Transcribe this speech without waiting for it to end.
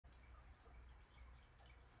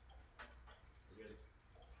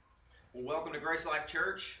Well, welcome to Grace Life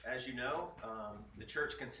Church. As you know, the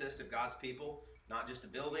church consists of God's people, not just a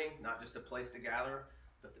building, not just a place to gather,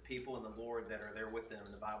 but the people in the Lord that are there with them.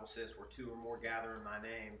 And the Bible says, where two or more gather in my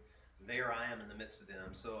name, there I am in the midst of them.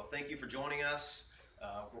 So thank you for joining us,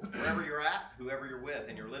 wherever you're at, whoever you're with,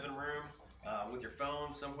 in your living room, with your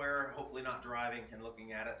phone somewhere, hopefully not driving and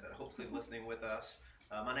looking at it, but hopefully listening with us.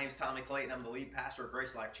 My name's Tommy Clayton. I'm the lead pastor of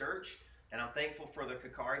Grace Life Church, and I'm thankful for the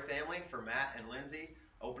Kakari family, for Matt and Lindsay,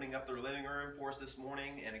 opening up their living room for us this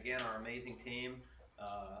morning, and again, our amazing team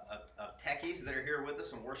of techies that are here with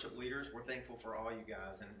us and worship leaders. We're thankful for all you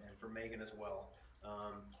guys and for Megan as well.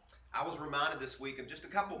 I was reminded this week of just a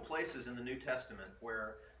couple of places in the New Testament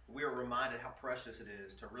where we are reminded how precious it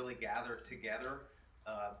is to really gather together,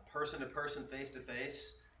 person to person, face to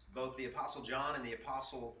face. Both the Apostle John and the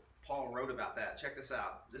Apostle Paul wrote about that. Check this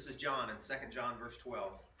out. This is John in 2 John verse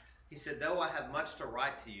 12. He said, though I have much to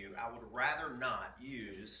write to you, I would rather not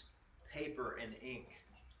use paper and ink.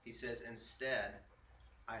 He says, instead,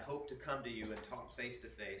 I hope to come to you and talk face to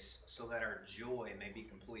face so that our joy may be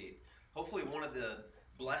complete. Hopefully one of the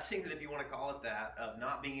blessings, if you want to call it that, of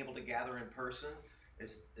not being able to gather in person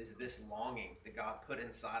is this longing that God put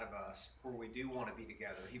inside of us where we do want to be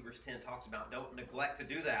together. Hebrews 10 talks about don't neglect to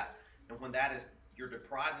do that. And when that is, you're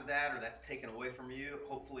deprived of that or that's taken away from you,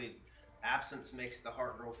 hopefully absence makes the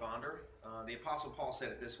heart grow fonder. The Apostle Paul said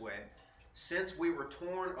it this way, since we were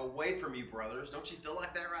torn away from you, brothers, don't you feel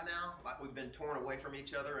like that right now? Like we've been torn away from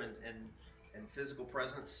each other in physical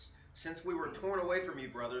presence? Since we were torn away from you,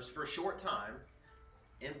 brothers, for a short time,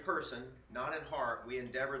 in person, not in heart, we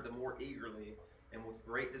endeavored the more eagerly and with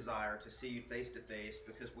great desire to see you face to face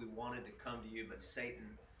because we wanted to come to you, but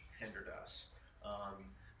Satan hindered us.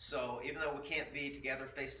 So even though we can't be together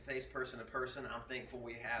face-to-face, person-to-person, I'm thankful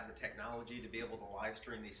we have the technology to be able to live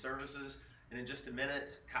stream these services. And in just a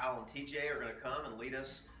minute, Kyle and TJ are going to come and lead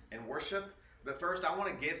us in worship. But first, I want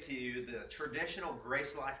to give to you the traditional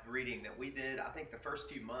Grace Life greeting that we did, I think, the first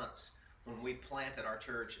few months when we planted our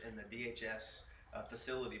church in the DHS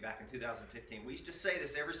facility back in 2015. We used to say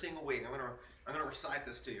this every single week. I'm going to recite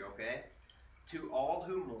this to you, okay? To all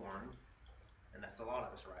who mourn, and that's a lot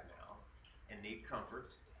of us right now, and need comfort.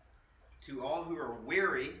 To all who are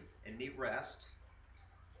weary and need rest,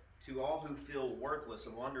 to all who feel worthless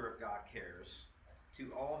and wonder if God cares,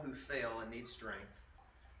 to all who fail and need strength,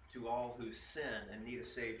 to all who sin and need a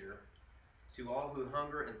Savior, to all who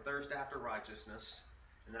hunger and thirst after righteousness,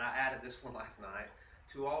 and then I added this one last night,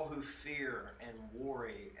 to all who fear and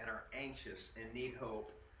worry and are anxious and need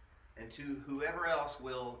hope, and to whoever else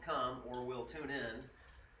will come or will tune in,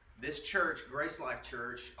 this church, Grace Life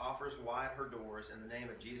Church, offers wide her doors in the name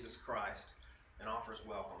of Jesus Christ and offers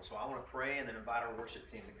welcome. So I want to pray and then invite our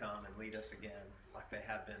worship team to come and lead us again like they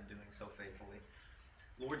have been doing so faithfully.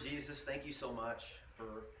 Lord Jesus, thank you so much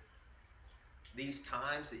for these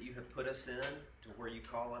times that you have put us in to where you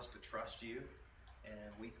call us to trust you.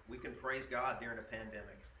 And we can praise God during a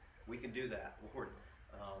pandemic. We can do that, Lord.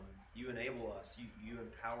 You enable us. You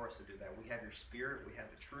empower us to do that. We have your Spirit. We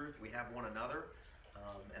have the truth. We have one another.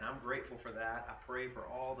 And I'm grateful for that. I pray for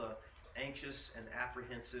all the anxious and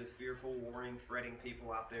apprehensive, fearful, warning, fretting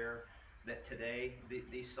people out there that today,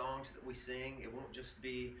 these songs that we sing, it won't just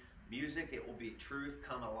be music, it will be truth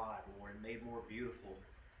come alive, Lord, and made more beautiful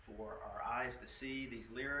for our eyes to see these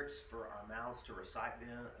lyrics, for our mouths to recite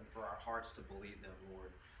them, and for our hearts to believe them, Lord.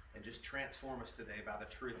 And just transform us today by the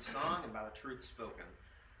truth sung and by the truth spoken.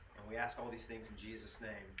 And we ask all these things in Jesus'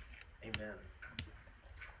 name. Amen.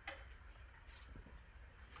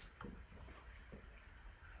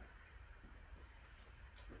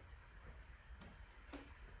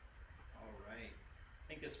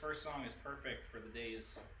 I think this first song is perfect for the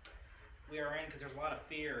days we are in because there's a lot of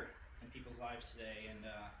fear in people's lives today, and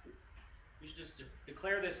we should just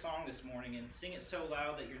declare this song this morning and sing it so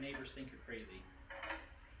loud that your neighbors think you're crazy.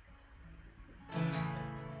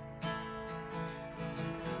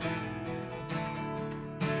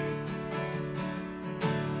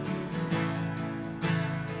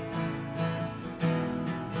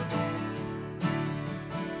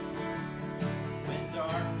 When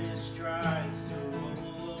darkness tries to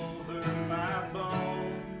roll over my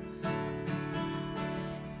bones,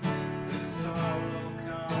 when sorrow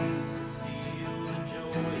comes to steal the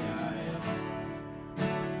joy I own,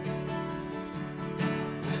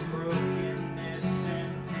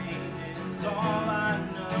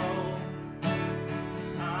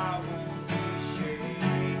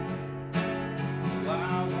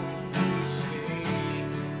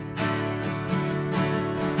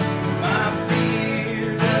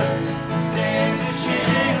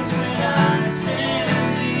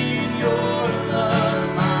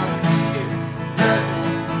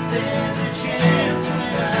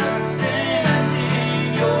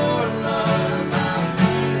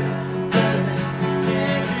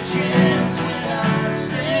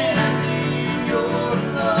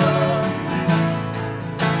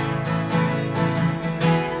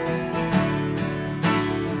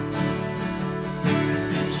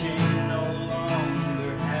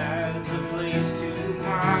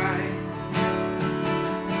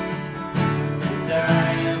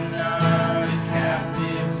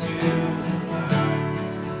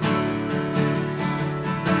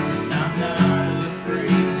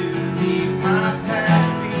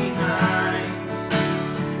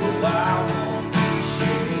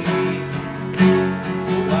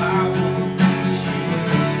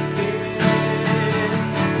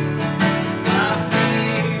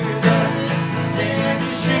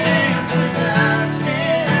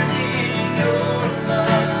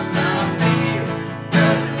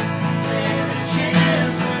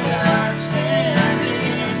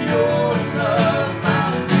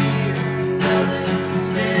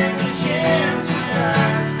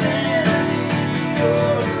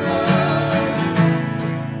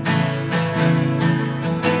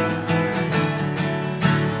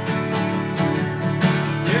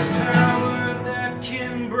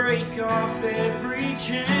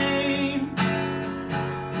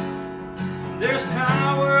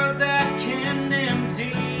 power that can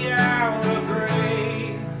empty out a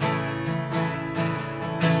grave.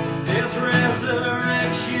 There's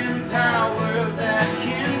resurrection power that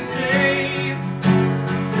can save.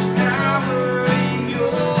 There's power in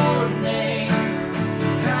your name.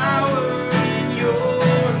 Power in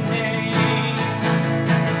your name.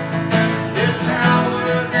 There's power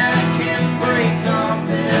that can break off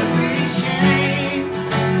every chain.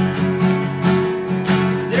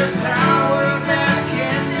 There's power that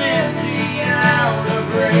can empty out a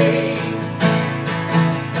grave.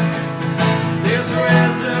 There's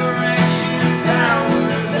resurrection power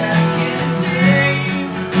that can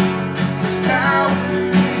save. There's power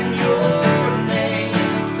in your name.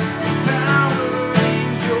 Power in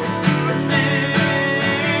your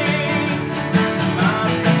name. My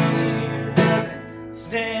fear doesn't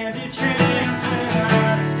stand a chance when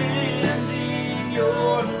I stand in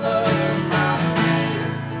your love. My fear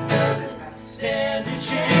doesn't stand a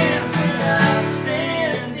chance when I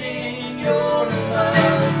stand in your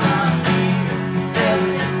love. My fear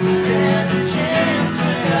doesn't stand a chance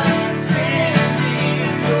when I stand in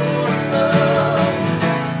your love.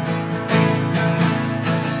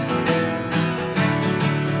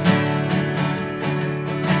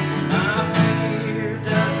 My fear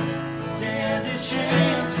doesn't stand a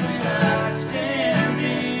chance when I stand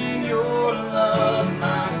in your love.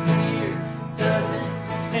 My fear doesn't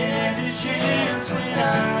stand a chance when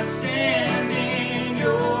I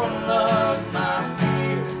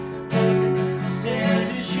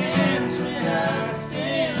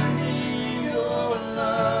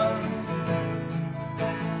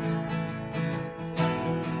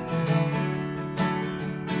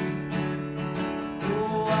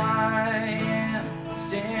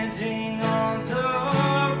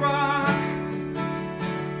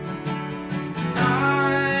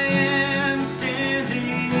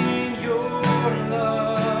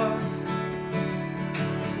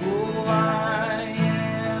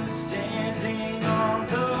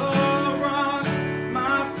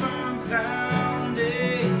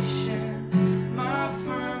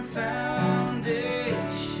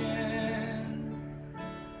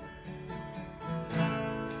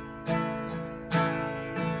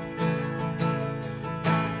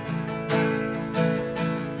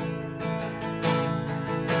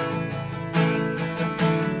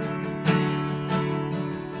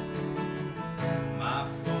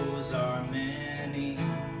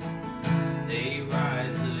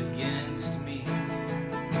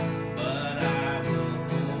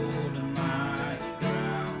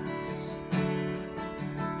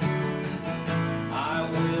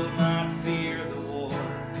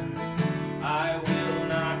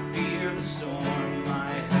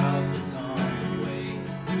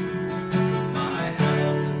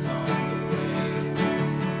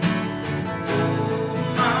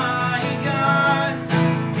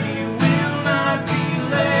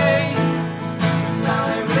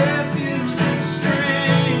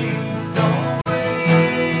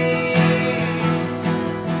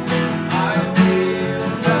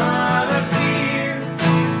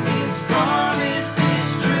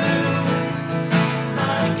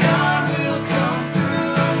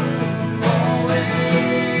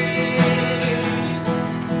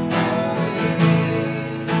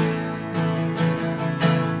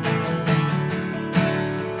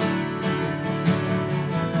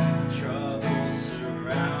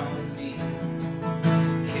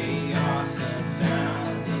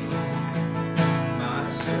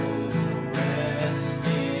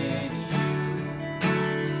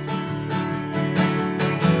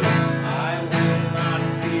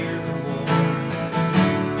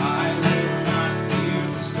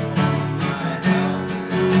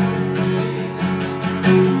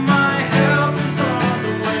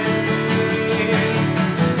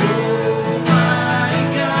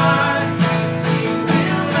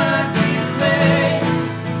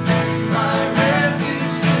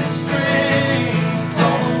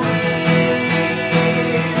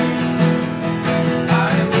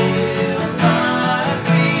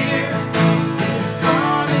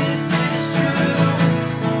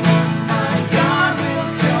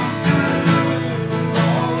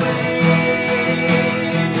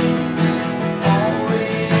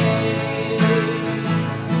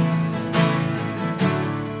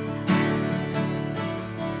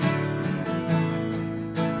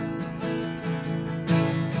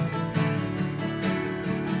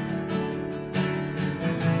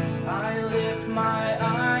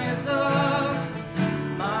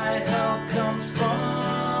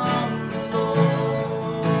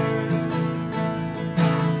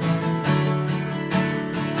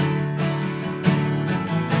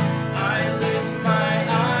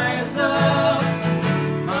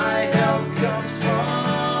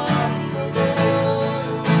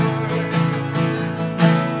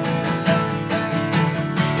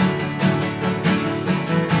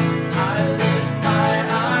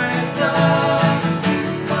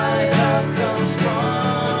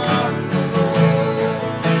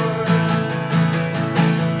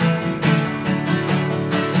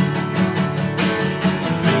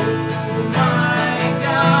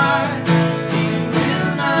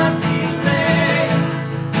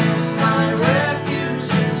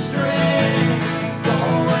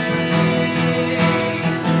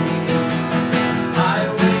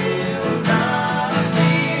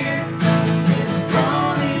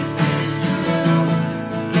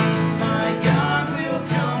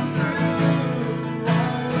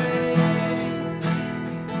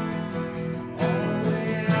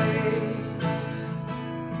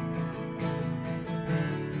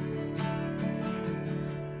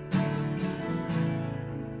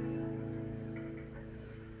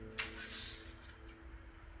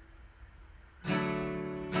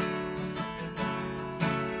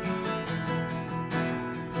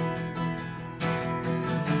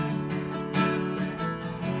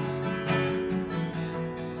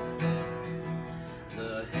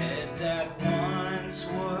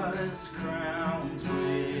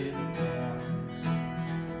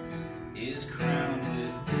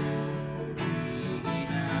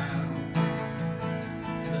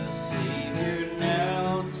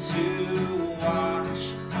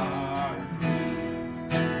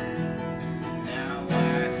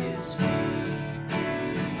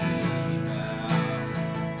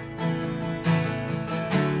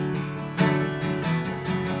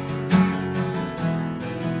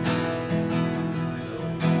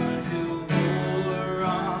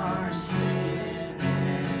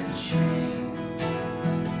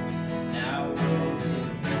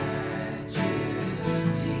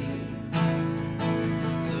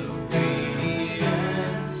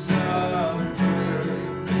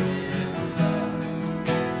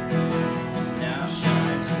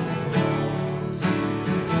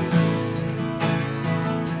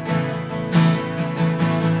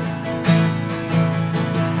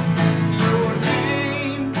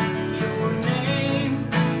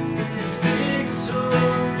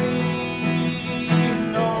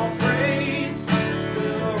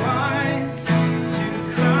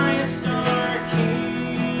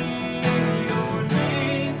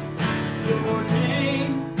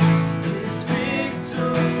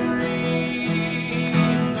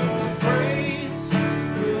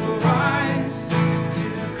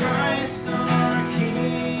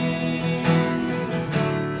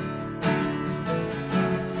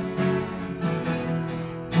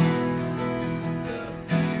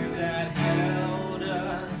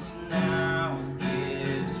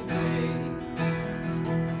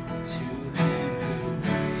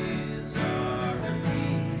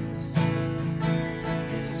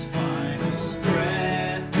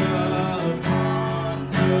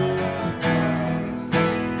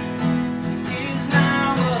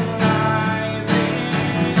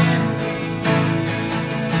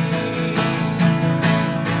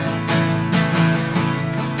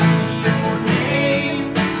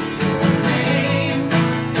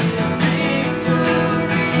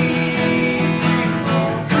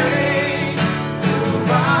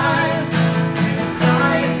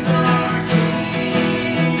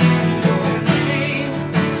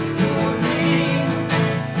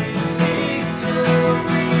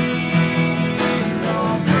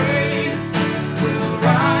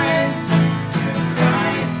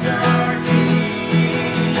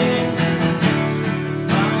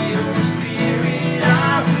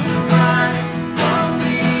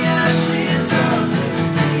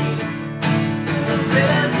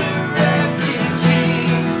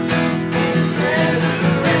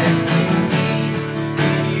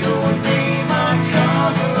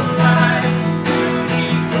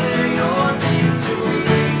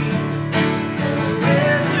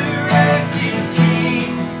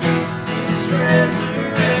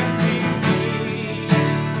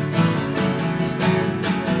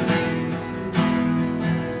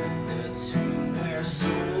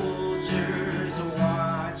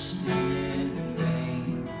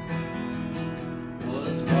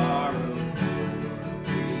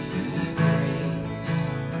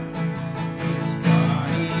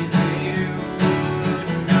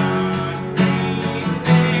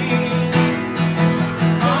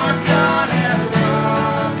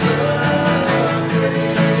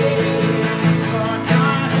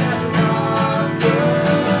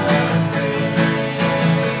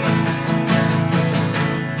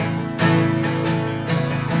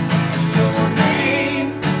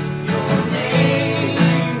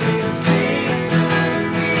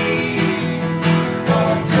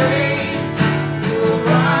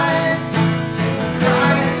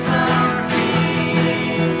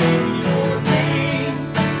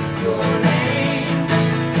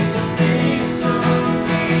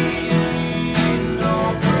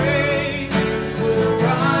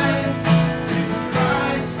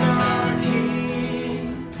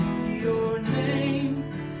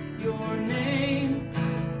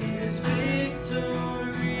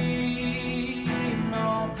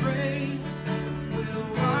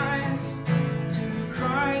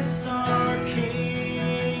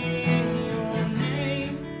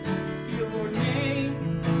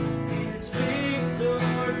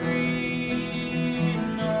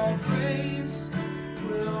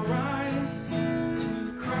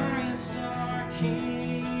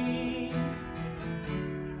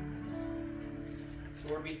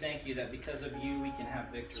Lord, we thank you that because of you we can have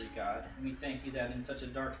victory, God. And we thank you that in such a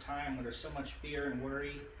dark time where there's so much fear and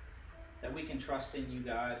worry, that we can trust in you,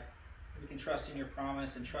 God. We can trust in your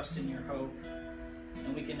promise and trust in your hope.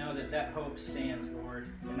 And we can know that that hope stands, Lord,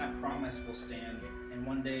 and that promise will stand. And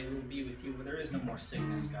one day we will be with you where there is no more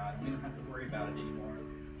sickness, God. We don't have to worry about it anymore.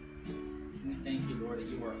 And we thank you, Lord, that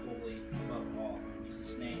you are holy above all. In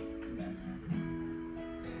Jesus' name, amen.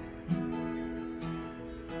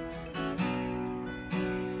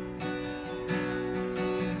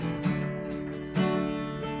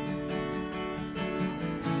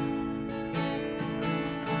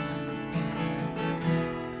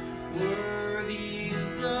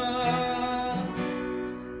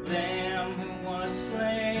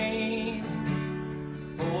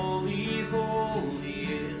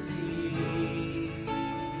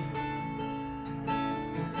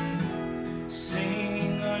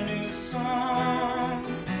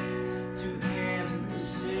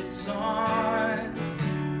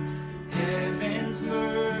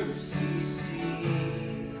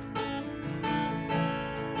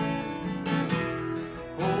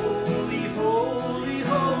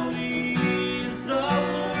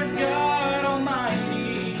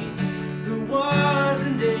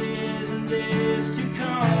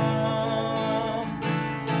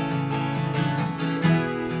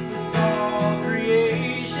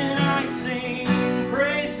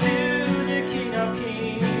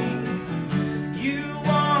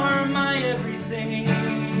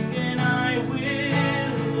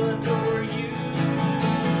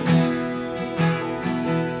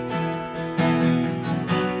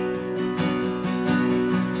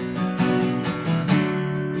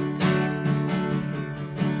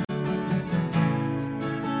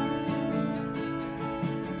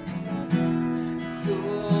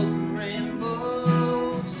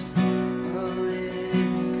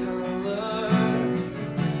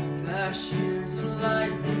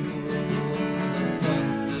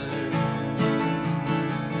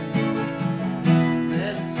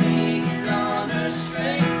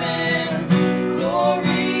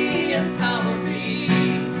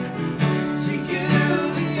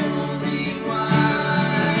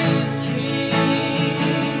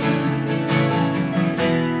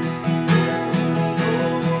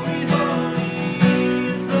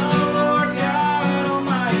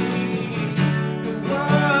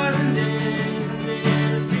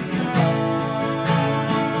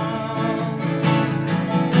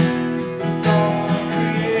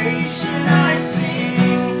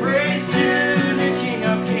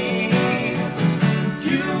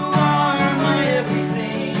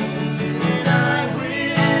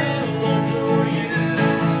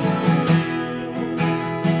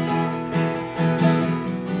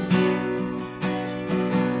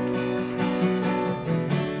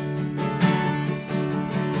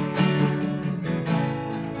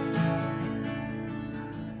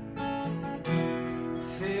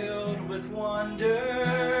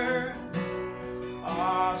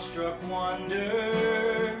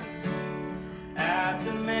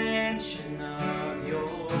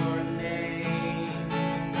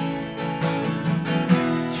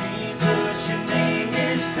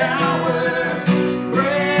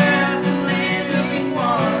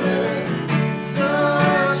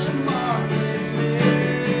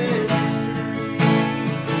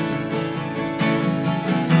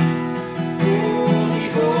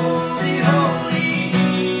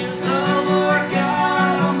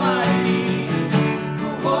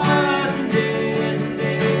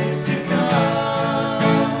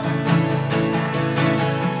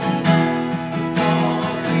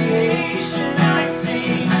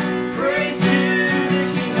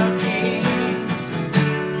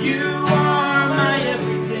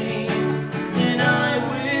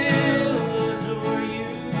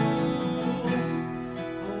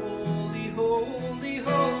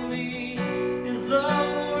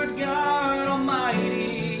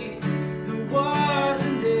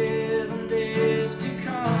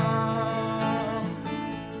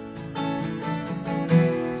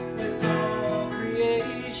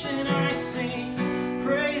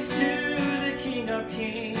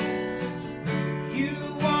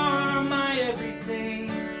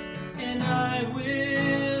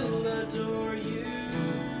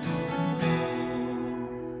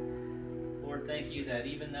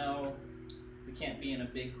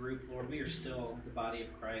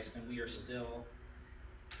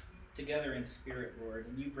 Together in spirit, Lord,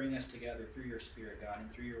 and you bring us together through your Spirit, God,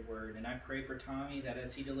 and through your word. And I pray for Tommy that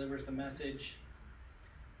as he delivers the message,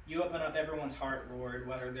 you open up everyone's heart, Lord,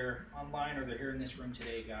 whether they're online or they're here in this room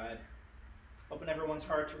today, God. Open everyone's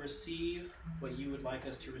heart to receive what you would like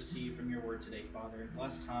us to receive from your word today, Father. And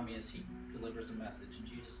bless Tommy as he delivers a message. In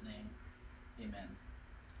Jesus' name, amen.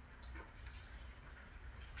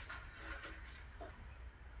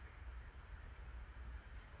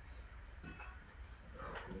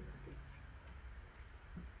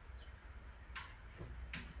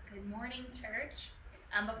 Good morning, church.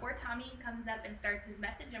 Before Tommy comes up and starts his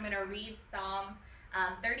message, I'm going to read Psalm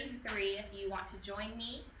 33 if you want to join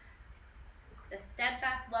me. The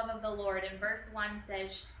steadfast love of the Lord in verse 1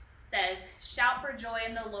 says, "Shout for joy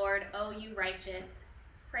in the Lord, O you righteous.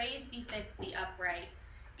 Praise befits the upright.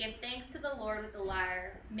 Give thanks to the Lord with the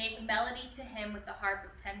lyre. Make melody to him with the harp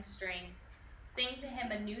of 10 strings. Sing to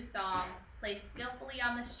him a new song. Play skillfully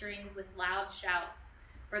on the strings with loud shouts.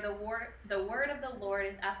 For the word of the Lord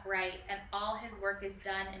is upright, and all his work is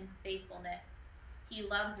done in faithfulness. He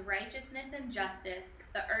loves righteousness and justice.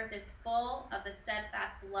 The earth is full of the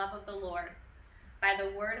steadfast love of the Lord. By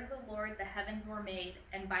the word of the Lord the heavens were made,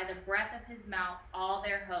 and by the breath of his mouth all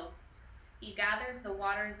their host. He gathers the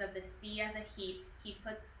waters of the sea as a heap. He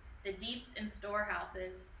puts the deeps in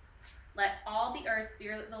storehouses. Let all the earth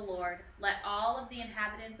fear the Lord. Let all of the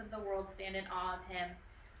inhabitants of the world stand in awe of him.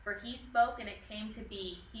 For he spoke, and it came to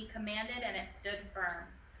be. He commanded, and it stood firm.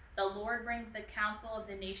 The Lord brings the counsel of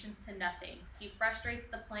the nations to nothing. He frustrates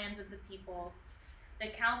the plans of the peoples. The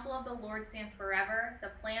counsel of the Lord stands forever, the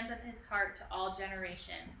plans of his heart to all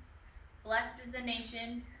generations. Blessed is the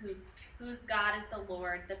nation whose God is the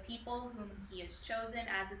Lord, the people whom he has chosen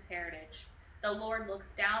as his heritage. The Lord looks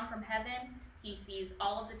down from heaven. He sees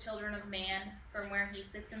all of the children of man. From where he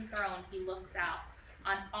sits enthroned, he looks out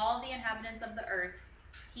on all the inhabitants of the earth.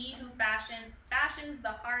 He who fashions the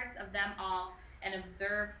hearts of them all and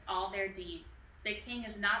observes all their deeds. The king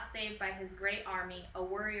is not saved by his great army. A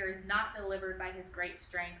warrior is not delivered by his great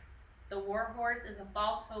strength. The war horse is a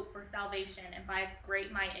false hope for salvation, and by its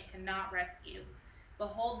great might it cannot rescue.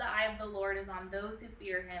 Behold, the eye of the Lord is on those who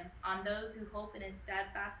fear him, on those who hope in his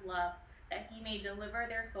steadfast love, that he may deliver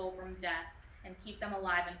their soul from death and keep them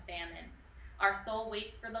alive in famine. Our soul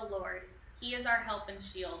waits for the Lord. He is our help and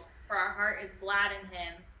shield, for our heart is glad in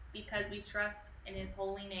him, because we trust in his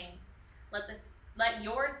holy name. Let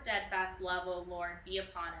your steadfast love, O Lord, be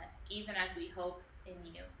upon us, even as we hope in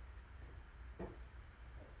you.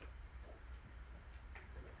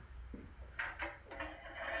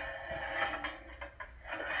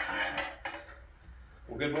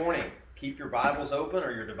 Well, good morning. Keep your Bibles open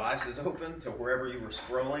or your devices open to wherever you were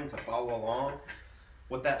scrolling to follow along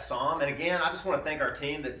with that psalm. And again, I just want to thank our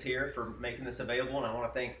team that's here for making this available. And I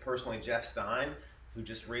want to thank personally Jeff Stein, who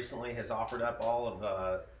just recently has offered up all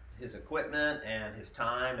of his equipment and his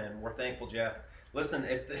time. And we're thankful, Jeff. Listen,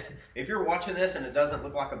 if you're watching this and it doesn't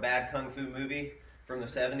look like a bad kung fu movie from the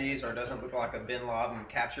 70s, or it doesn't look like a Bin Laden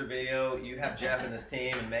capture video, you have Jeff and his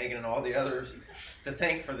team and Megan and all the others to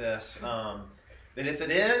thank for this. But if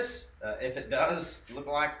it does look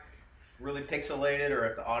like really pixelated, or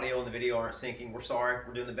if the audio and the video aren't syncing, we're sorry.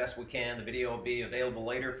 We're doing the best we can. The video will be available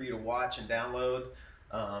later for you to watch and download.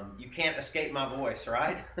 You can't escape my voice,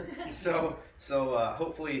 right? so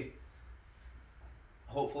hopefully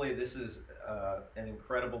this is an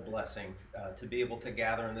incredible blessing to be able to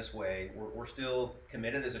gather in this way. We're still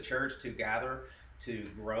committed as a church to gather, to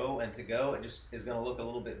grow, and to go. It just is going to look a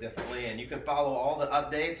little bit differently. And you can follow all the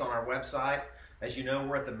updates on our website. As you know,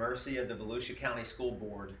 we're at the mercy of the Volusia County School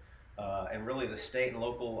Board and really the state and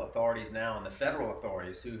local authorities now, and the federal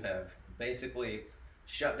authorities, who have basically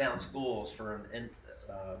shut down schools for an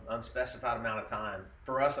unspecified amount of time,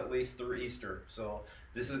 for us at least through Easter. So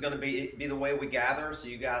this is going to be the way we gather, so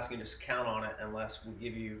you guys can just count on it unless we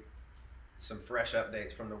give you some fresh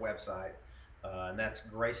updates from the website, and that's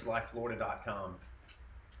gracelifeflorida.com.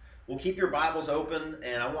 We'll keep your Bibles open,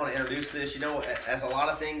 and I want to introduce this. You know, as a lot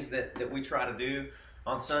of things that we try to do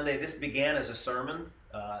on Sunday, this began as a sermon.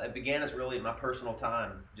 It began as really my personal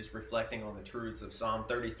time, just reflecting on the truths of Psalm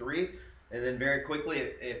 33. And then very quickly,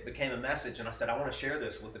 it became a message, and I said, I want to share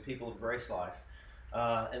this with the people of Grace Life.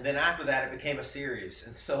 And then after that, it became a series.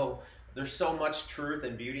 And so there's so much truth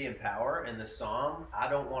and beauty and power in this psalm. I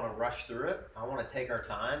don't want to rush through it. I want to take our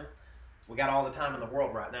time. We got all the time in the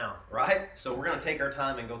world right now, right? So we're going to take our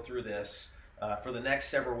time and go through this for the next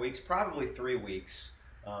several weeks, probably 3 weeks.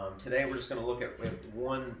 Today we're just going to look at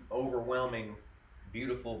one overwhelming,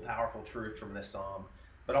 beautiful, powerful truth from this psalm.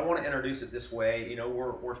 But I want to introduce it this way. You know,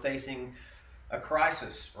 we're facing a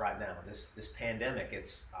crisis right now, this pandemic.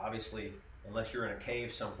 It's obviously, unless you're in a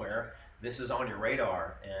cave somewhere, this is on your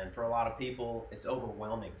radar. And for a lot of people, it's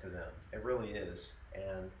overwhelming to them. It really is.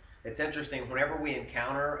 And it's interesting, whenever we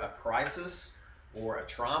encounter a crisis or a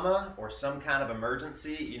trauma or some kind of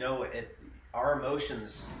emergency, you know, our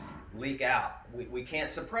emotions leak out. We can't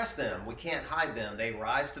suppress them. We can't hide them. They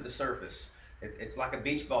rise to the surface. It's like a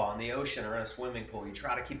beach ball in the ocean or in a swimming pool. You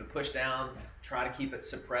try to keep it pushed down, try to keep it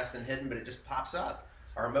suppressed and hidden, but it just pops up.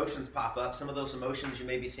 Our emotions pop up. Some of those emotions you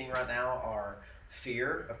may be seeing right now are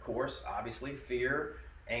fear, of course, obviously, fear,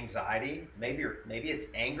 anxiety. Maybe it's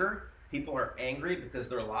anger. People are angry because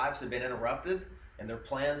their lives have been interrupted and their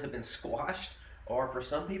plans have been squashed. Or for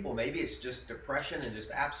some people, maybe it's just depression and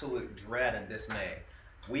just absolute dread and dismay.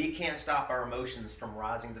 We can't stop our emotions from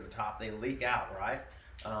rising to the top. They leak out, right?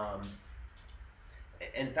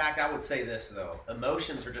 In fact, I would say this, though.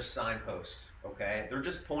 Emotions are just signposts, okay? They're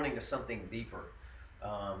just pointing to something deeper.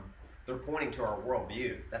 They're pointing to our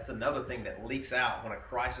worldview. That's another thing that leaks out when a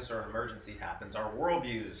crisis or an emergency happens. Our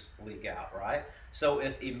worldviews leak out, right? So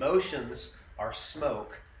if emotions are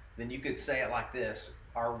smoke, then you could say it like this.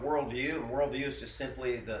 Our worldview, and worldview is just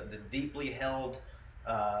simply the deeply held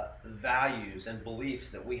values and beliefs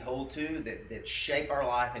that we hold to that shape our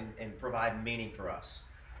life and provide meaning for us.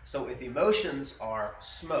 So if emotions are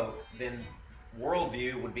smoke, then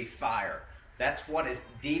worldview would be fire. That's what is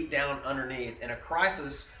deep down underneath. In a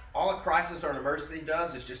crisis, all a crisis or an emergency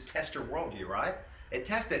does is just test your worldview, right? It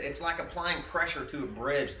tests it. It's like applying pressure to a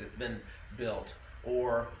bridge that's been built.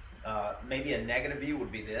 Or maybe a negative view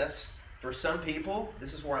would be this. For some people,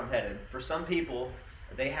 this is where I'm headed. For some people,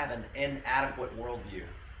 they have an inadequate worldview.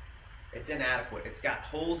 It's inadequate. It's got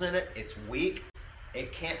holes in it. It's weak.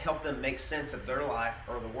 It can't help them make sense of their life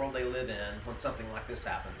or the world they live in when something like this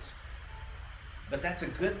happens. But that's a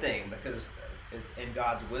good thing, because in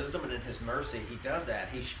God's wisdom and in His mercy, He does that.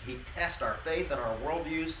 He tests our faith and our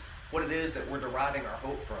worldviews, what it is that we're deriving our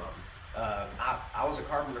hope from. I was a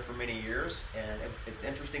carpenter for many years, and it's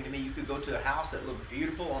interesting to me. You could go to a house that looked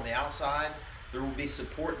beautiful on the outside. There would be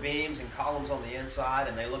support beams and columns on the inside,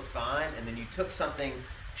 and they looked fine. And then you took something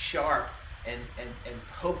sharp and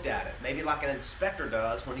poked at it, maybe like an inspector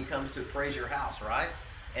does when he comes to appraise your house, right?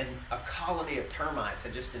 And a colony of termites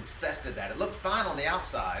had just infested that. It looked fine on the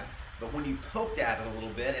outside, but when you poked at it a little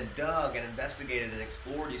bit and dug and investigated and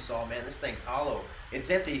explored, you saw, man, this thing's hollow. It's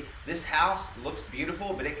empty. This house looks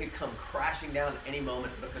beautiful, but it could come crashing down at any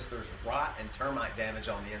moment because there's rot and termite damage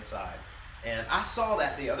on the inside. And I saw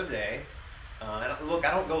that the other day. And look,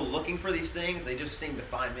 I don't go looking for these things. They just seem to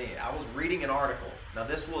find me. I was reading an article. Now,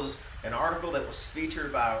 this was an article that was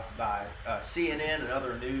featured by CNN and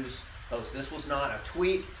other news hosts. This was not a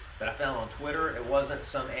tweet that I found on Twitter. It wasn't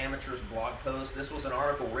some amateur's blog post. This was an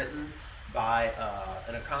article written by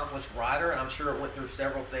an accomplished writer, and I'm sure it went through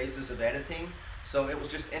several phases of editing. So it was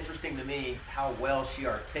just interesting to me how well she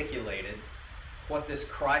articulated what this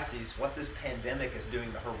crisis, what this pandemic is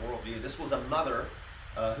doing to her worldview. This was a mother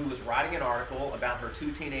who was writing an article about her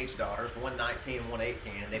two teenage daughters, one 19 and one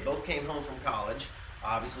 18, and they both came home from college,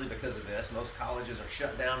 obviously because of this. Most colleges are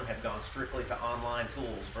shut down and have gone strictly to online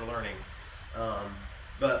tools for learning.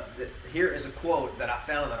 But here is a quote that I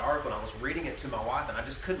found in that article, and I was reading it to my wife, and I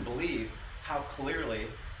just couldn't believe how clearly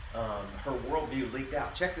her worldview leaked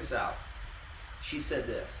out. Check this out. She said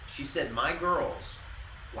this. She said, "My girls,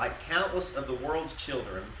 like countless of the world's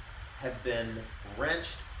children, have been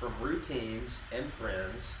wrenched from routines and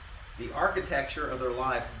friends, the architecture of their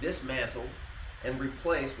lives dismantled and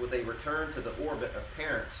replaced with a return to the orbit of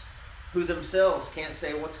parents who themselves can't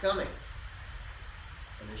say what's coming."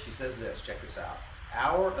 And then she says this, check this out.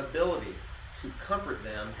 "Our ability to comfort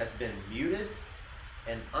them has been muted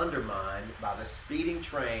and undermined by the speeding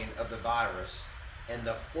train of the virus and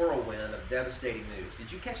the whirlwind of devastating news."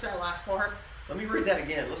 Did you catch that last part? Let me read that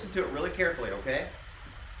again. Listen to it really carefully, okay?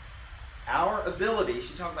 Our ability,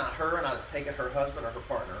 she's talking about her, and I take it her husband or her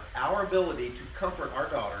partner, our ability to comfort our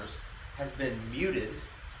daughters has been muted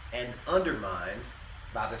and undermined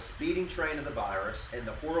by the speeding train of the virus and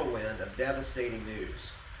the whirlwind of devastating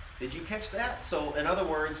news. Did you catch that? So, in other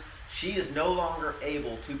words, she is no longer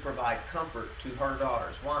able to provide comfort to her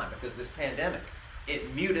daughters. Why? Because this pandemic,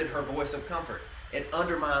 it muted her voice of comfort. It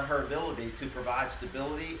undermined her ability to provide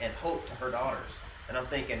stability and hope to her daughters. And I'm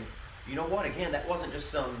thinking, you know what? Again, that wasn't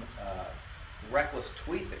just some reckless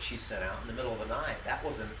tweet that she sent out in the middle of the night. That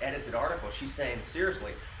was an edited article. She's saying,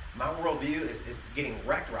 seriously, my worldview is getting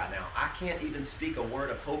wrecked right now. I can't even speak a word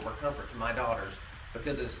of hope or comfort to my daughters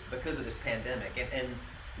because of this pandemic. And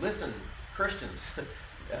listen, Christians,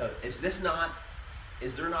 is there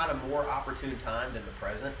not a more opportune time than the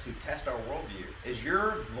present to test our worldview? Is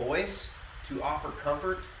your voice to offer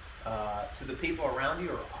comfort to the people around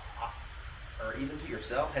you, or even to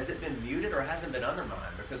yourself? Has it been muted or has it been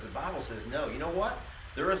undermined? Because the Bible says no. You know what?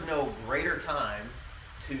 There is no greater time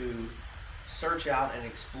to search out and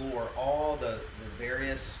explore all the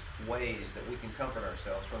various ways that we can comfort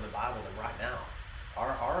ourselves from the Bible, then right now,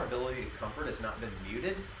 our ability to comfort has not been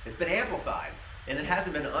muted. It's been amplified, and it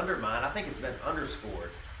hasn't been undermined. I think it's been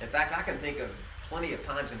underscored. In fact, I can think of plenty of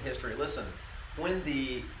times in history. Listen, when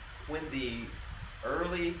the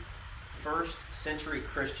early first century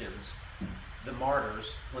Christians, the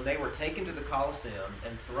martyrs, when they were taken to the Colosseum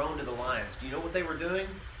and thrown to the lions, do you know what they were doing?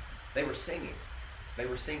 They were singing. They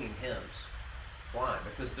were singing hymns. Why?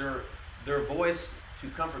 Because their voice to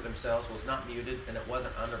comfort themselves was not muted and it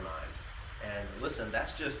wasn't undermined. And listen,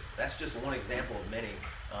 that's just one example of many.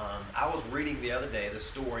 I was reading the other day the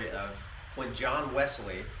story of when John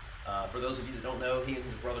Wesley, for those of you that don't know, he and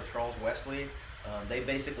his brother Charles Wesley, they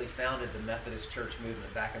basically founded the Methodist Church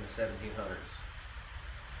movement back in the 1700s.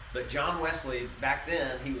 But John Wesley, back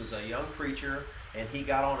then, he was a young preacher, and he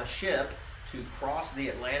got on a ship to cross the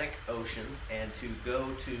Atlantic Ocean and to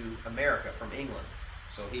go to America from England.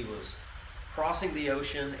 So he was crossing the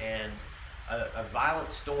ocean, and a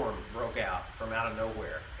violent storm broke out from out of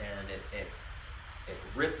nowhere, and it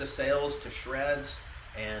ripped the sails to shreds,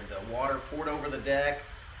 and the water poured over the deck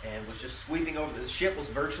and was just sweeping over. The ship was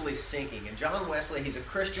virtually sinking. And John Wesley, he's a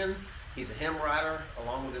Christian, he's a hymn writer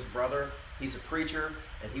along with his brother, he's a preacher,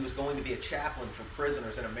 and he was going to be a chaplain for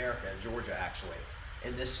prisoners in America, in Georgia actually.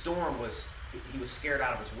 And this storm he was scared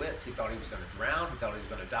out of his wits. He thought he was going to drown, he thought he was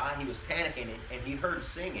going to die. He was panicking, and he heard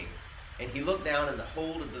singing. And he looked down in the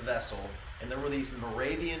hold of the vessel, and there were these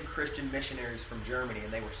Moravian Christian missionaries from Germany,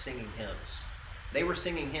 and they were singing hymns. They were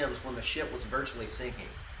singing hymns when the ship was virtually sinking.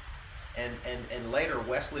 And later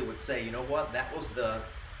Wesley would say, you know what, that was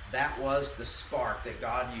the spark that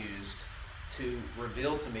God used to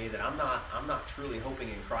reveal to me that I'm not truly hoping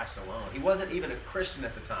in Christ alone. He wasn't even a Christian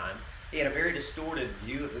at the time. He had a very distorted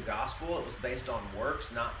view of the gospel. It was based on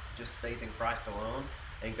works, not just faith in Christ alone.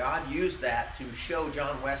 And God used that to show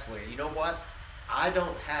John Wesley, you know what, I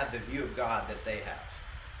don't have the view of God that they have.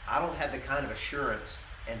 I don't have the kind of assurance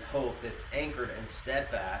and hope that's anchored and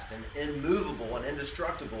steadfast and immovable and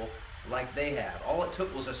indestructible like they have. All it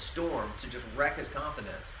took was a storm to just wreck his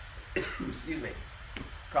confidence. Excuse me,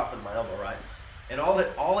 coughing in my elbow, right? And all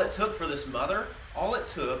it took for this mother, all it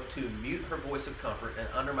took to mute her voice of comfort and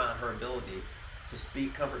undermine her ability to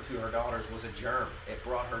speak comfort to her daughters was a germ. It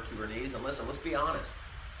brought her to her knees. And listen, let's be honest.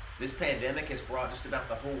 This pandemic has brought just about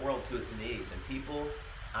the whole world to its knees. And people,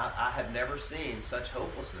 I have never seen such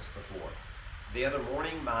hopelessness before. The other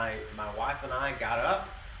morning, my wife and I got up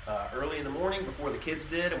early in the morning before the kids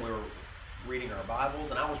did, and we were reading our Bibles,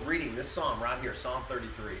 and I was reading this psalm right here, Psalm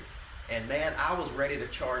 33. And man, I was ready to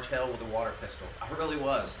charge hell with a water pistol. I really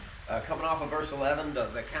was. Coming off of verse 11,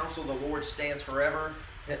 the counsel of the Lord stands forever,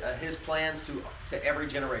 his plans to every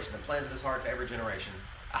generation, the plans of his heart to every generation.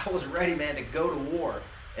 I was ready, man, to go to war.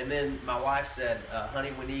 And then my wife said,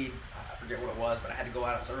 honey, we need, I forget what it was, but I had to go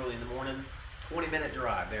out, it was early in the morning, 20-minute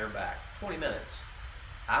drive there and back, 20 minutes.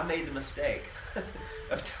 I made the mistake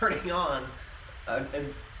of turning on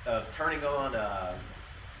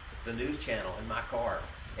the news channel in my car.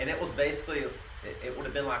 And it was basically, it would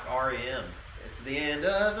have been like REM. It's the end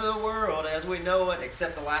of the world as we know it,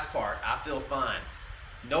 except the last part, I feel fine.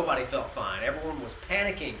 Nobody felt fine. Everyone was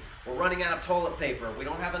panicking. We're running out of toilet paper. We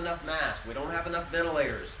don't have enough masks. We don't have enough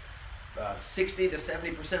ventilators. 60 to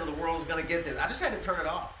 70% of the world is going to get this. I just had to turn it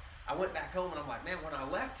off. I went back home and I'm like, man, when I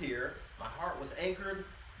left here, my heart was anchored.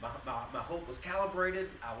 My hope was calibrated.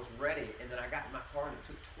 I was ready. And then I got in my car and it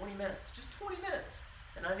took 20 minutes, just 20 minutes.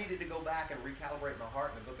 And I needed to go back and recalibrate my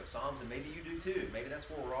heart in the book of Psalms, and maybe you do too. Maybe that's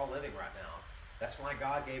where we're all living right now. That's why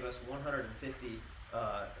God gave us 150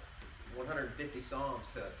 Psalms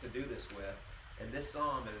to do this with. And this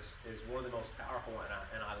Psalm is one of the most powerful,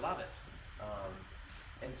 and I love it.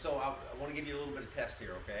 And so I want to give you a little bit of test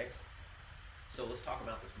here, okay? So let's talk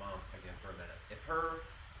about this mom again for a minute. If her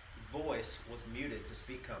voice was muted to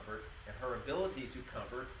speak comfort, and her ability to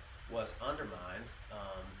comfort was undermined,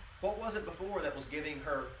 what was it before that was giving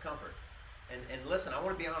her comfort? And listen, I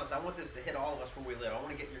want to be honest. I want this to hit all of us where we live. I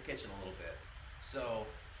want to get in your kitchen a little bit. So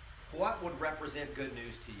what would represent good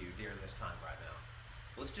news to you during this time right now?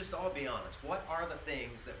 Let's just all be honest. What are the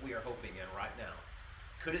things that we are hoping in right now?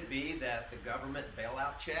 Could it be that the government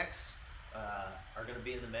bailout checks are going to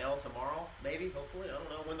be in the mail tomorrow? Maybe, hopefully. I don't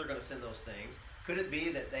know when they're going to send those things. Could it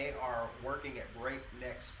be that they are working at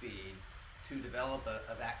breakneck speed to develop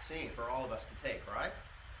a vaccine for all of us to take, right?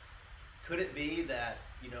 Could it be that,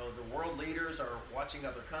 you know, the world leaders are watching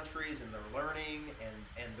other countries and they're learning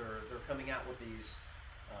and they're coming out with these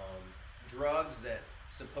drugs that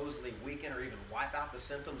supposedly weaken or even wipe out the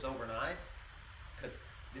symptoms overnight?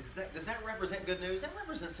 Does that represent good news? That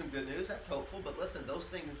represents some good news. That's hopeful. But listen, those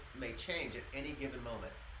things may change at any given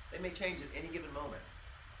moment. They may change at any given moment.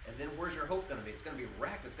 And then where's your hope going to be? It's going to be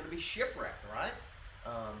wrecked. It's going to be shipwrecked, right?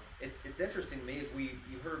 It's interesting to me as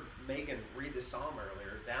you heard Megan read this psalm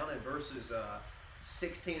earlier, down in verses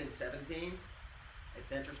 16 and 17.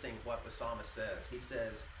 It's interesting what the psalmist says. He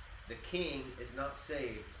says, "The king is not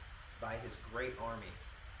saved by his great army.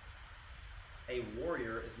 A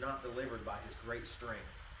warrior is not delivered by his great strength.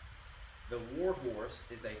 The war horse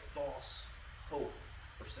is a false hope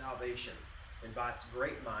for salvation, and by its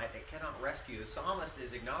great might it cannot rescue." The psalmist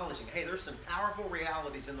is acknowledging, hey, there's some powerful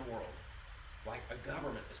realities in the world. Like a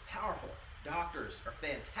government is powerful. Doctors are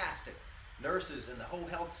fantastic. Nurses and the whole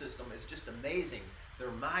health system is just amazing. They're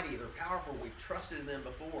mighty, they're powerful. We've trusted in them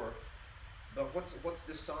before. But what's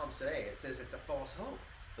this psalm say? It says it's a false hope.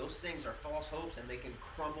 Those things are false hopes, and they can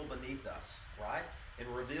crumble beneath us, right? And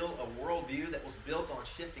reveal a worldview that was built on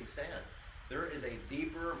shifting sand. There is a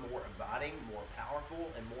deeper, more abiding, more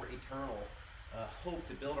powerful, and more eternal hope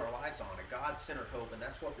to build our lives on, a God-centered hope, and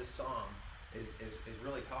that's what this psalm is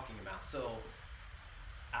really talking about. So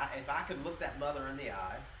if I could look that mother in the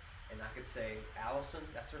eye, and I could say, Allison,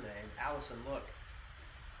 that's her name, Allison, look,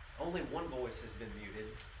 only one voice has been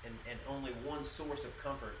muted, and only one source of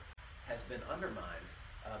comfort has been undermined.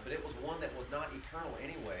 But it was one that was not eternal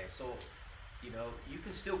anyway. So, you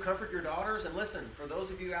can still comfort your daughters. And listen, for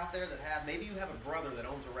those of you out there that maybe you have a brother that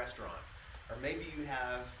owns a restaurant, or maybe you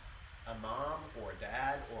have a mom or a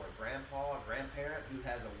dad or a grandpa, a grandparent who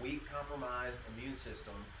has a weak, compromised immune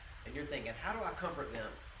system, and you're thinking, how do I comfort them?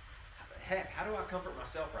 Heck, how do I comfort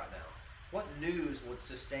myself right now? What news would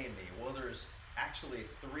sustain me? Well, there's actually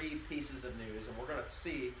 3 pieces of news, and we're going to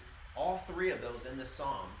see all 3 of those in this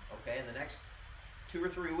psalm, okay? In the next 2 or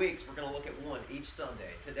 3 weeks, we're going to look at one each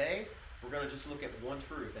Sunday. Today, we're going to just look at one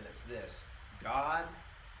truth, and it's this: God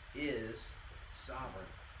is sovereign.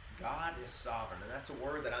 God is sovereign, and that's a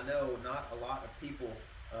word that I know not a lot of people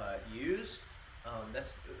use.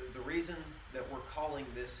 That's the reason that we're calling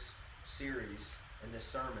this series and this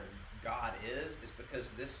sermon God is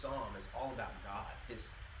because this psalm is all about God, His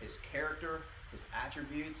character, His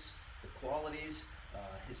attributes, the qualities,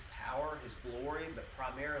 His power, His glory, but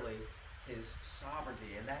primarily His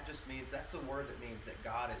sovereignty. And that just means, that's a word that means that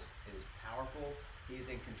God is powerful, He's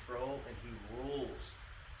in control, and He rules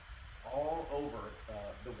all over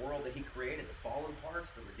the world that He created, the fallen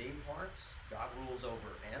parts, the redeemed parts. God rules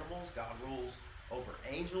over animals, God rules over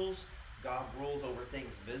angels, God rules over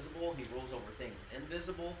things visible, He rules over things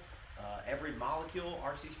invisible. Every molecule.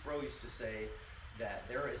 R.C. Sproul used to say that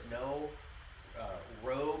there is no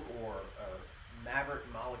rogue or maverick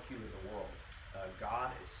molecule in the world.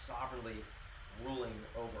 God is sovereignly ruling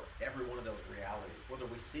over every one of those realities. Whether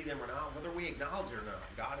we see them or not, whether we acknowledge it or not,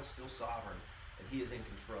 God is still sovereign, and He is in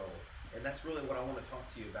control. And that's really what I want to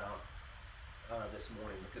talk to you about this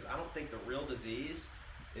morning, because I don't think the real disease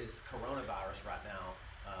is coronavirus right now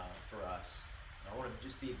for us. I want to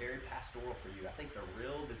just be very pastoral for you. I think the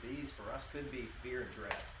real disease for us could be fear and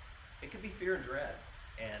dread. It could be fear and dread.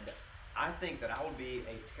 And I think that I would be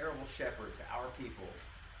a terrible shepherd to our people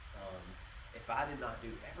if I did not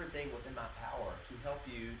do everything within my power to help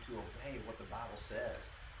you to obey what the Bible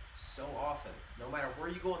says. So often, no matter where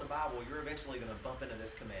you go in the Bible, you're eventually going to bump into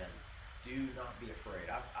this command: do not be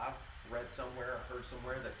afraid. I've read somewhere, heard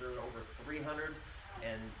somewhere that there are over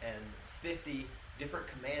 350 different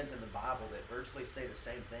commands in the Bible that virtually say the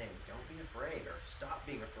same thing: don't be afraid, or stop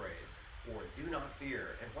being afraid, or do not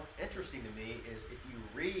fear. And what's interesting to me is if you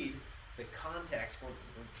read the context when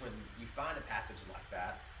you find a passage like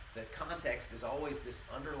that, the context is always this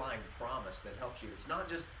underlying promise that helps you. It's not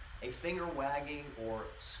just a finger wagging or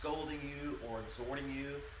scolding you or exhorting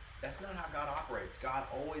you. That's not how God operates. God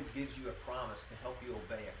always gives you a promise to help you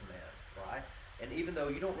obey a command, right? And even though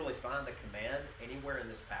you don't really find the command anywhere in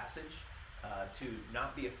this passage to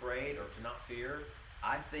not be afraid or to not fear,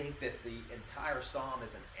 I think that the entire psalm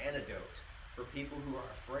is an antidote for people who are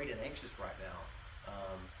afraid and anxious right now.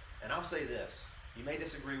 And I'll say this: you may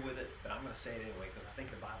disagree with it, but I'm going to say it anyway because I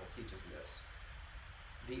think the Bible teaches this.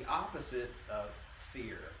 The opposite of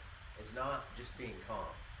fear is not just being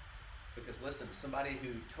calm. Because listen, somebody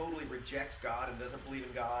who totally rejects God and doesn't believe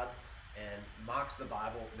in God and mocks the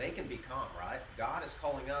Bible, they can be calm, right? God is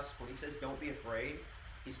calling us, when He says don't be afraid,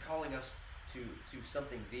 He's calling us to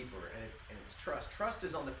something deeper, and it's trust. Trust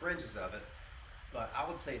is on the fringes of it, but I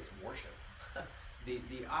would say it's worship.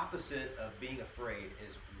 The opposite of being afraid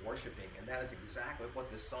is worshiping, and that is exactly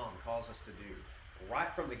what this psalm calls us to do.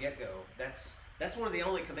 Right from the get-go, that's one of the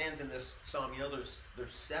only commands in this psalm. You know, there's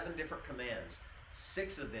 7 different commands.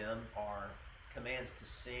 6 of them are commands to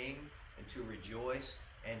sing and to rejoice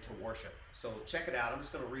and to worship. So check it out. I'm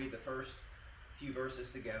just going to read the first few verses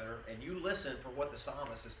together, and you listen for what the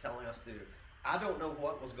psalmist is telling us to do. I don't know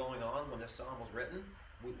what was going on when this psalm was written.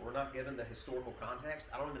 We're not given the historical context.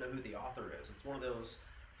 I don't even know who the author is. It's one of those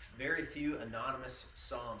very few anonymous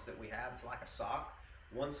psalms that we have. It's like a sock.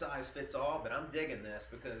 One size fits all, but I'm digging this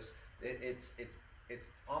because it's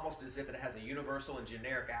almost as if it has a universal and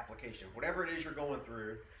generic application. Whatever it is you're going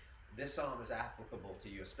through, this psalm is applicable to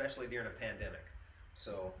you, especially during a pandemic.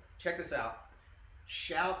 So check this out.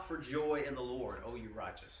 Shout for joy in the Lord, O you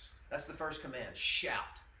righteous. That's the first command.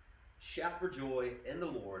 Shout. Shout for joy in the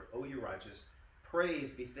Lord, O you righteous. Praise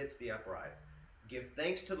befits the upright. Give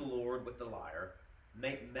thanks to the Lord with the lyre.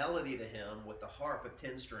 Make melody to him with the harp of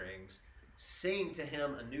 10 strings. Sing to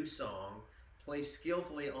him a new song. Play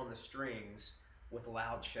skillfully on the strings with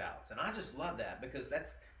loud shouts. And I just love that because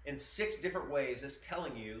that's in 6 different ways. It's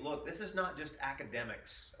telling you, look, this is not just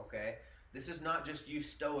academics, okay? This is not just you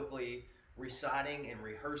stoically reciting and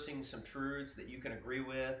rehearsing some truths that you can agree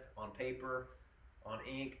with on paper, on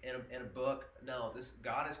ink, in a book. No,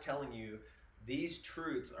 God is telling you these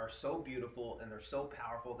truths are so beautiful and they're so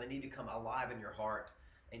powerful. They need to come alive in your heart,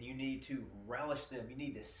 and you need to relish them. You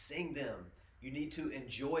need to sing them. You need to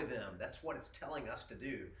enjoy them. That's what it's telling us to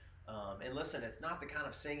do. And listen, it's not the kind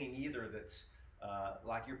of singing either that's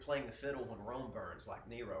like you're playing the fiddle when Rome burns, like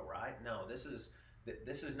Nero, right? No, this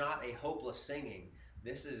is not a hopeless singing.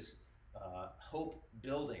 This is hope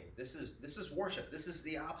building. This is worship. This is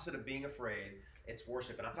the opposite of being afraid. It's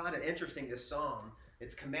worship. And I find it interesting, this psalm,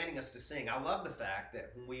 it's commanding us to sing. I love the fact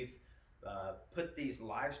that when we've put these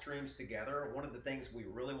live streams together, one of the things we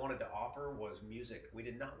really wanted to offer was music. We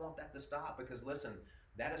did not want that to stop because, listen,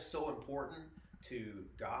 that is so important to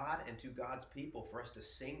God and to God's people for us to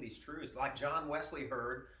sing these truths. Like John Wesley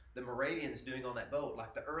heard the Moravians doing on that boat,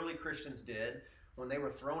 like the early Christians did when they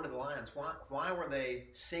were thrown to the lions. Why were they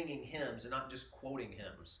singing hymns and not just quoting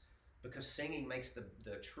hymns? Because singing makes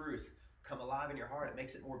the truth come alive in your heart. It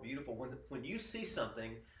makes it more beautiful. When you see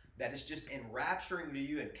something that is just enrapturing to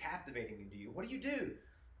you and captivating to you, what do?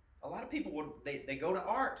 A lot of people, they go to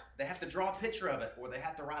art. They have to draw a picture of it, or they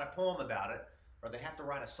have to write a poem about it, or they have to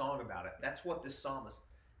write a song about it. That's what this psalmist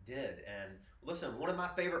did. And listen, one of my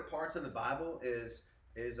favorite parts in the Bible is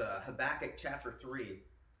Habakkuk chapter 3.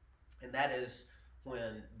 And that is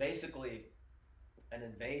when basically a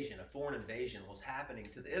foreign invasion was happening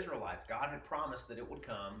to the Israelites. God had promised that it would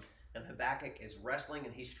come, and Habakkuk is wrestling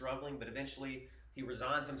and he's struggling, but eventually he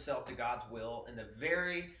resigns himself to God's will. And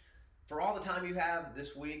for all the time you have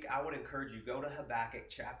this week, I would encourage you, go to Habakkuk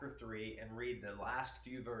chapter 3 and read the last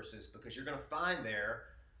few verses, because you're going to find there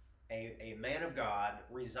a man of God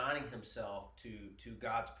resigning himself to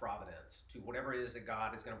God's providence, to whatever it is that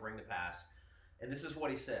God is going to bring to pass. And this is what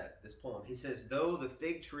he said, this poem. He says, though the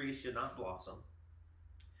fig tree should not blossom,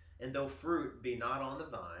 and though fruit be not on the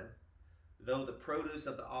vine, though the produce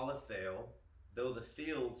of the olive fail, though the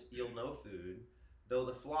fields yield no food, though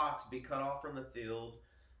the flocks be cut off from the field,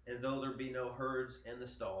 and though there be no herds in the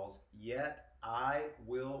stalls, yet I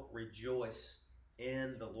will rejoice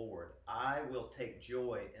in the Lord. I will take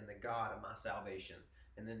joy in the God of my salvation.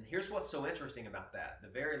 And then here's what's so interesting about that. The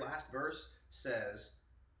very last verse says,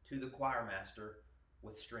 to the choir master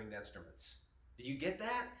with stringed instruments. Do you get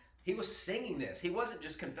that? He was singing this. He wasn't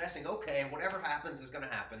just confessing, okay, whatever happens is going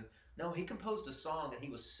to happen. No, he composed a song and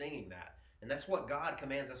he was singing that. And that's what God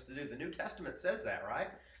commands us to do. The New Testament says that, right?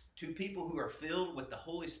 To people who are filled with the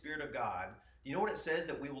Holy Spirit of God. Do you know what it says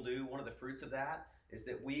that we will do? One of the fruits of that is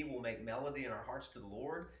that we will make melody in our hearts to the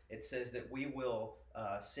Lord. It says that we will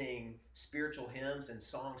sing spiritual hymns and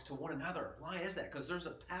songs to one another. Why is that? Because there's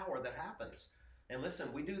a power that happens. And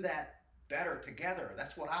listen, we do that better together.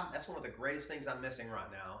 That's one of the greatest things I'm missing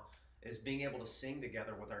right now, is being able to sing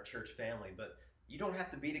together with our church family. But you don't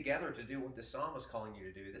have to be together to do what this psalm is calling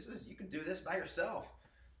you to do. You can do this by yourself,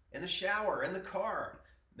 in the shower, in the car,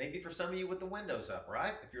 maybe for some of you with the windows up,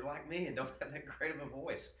 right? If you're like me and don't have that great of a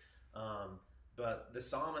voice. But the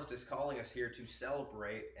psalmist is calling us here to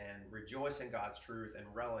celebrate and rejoice in God's truth and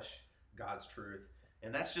relish God's truth.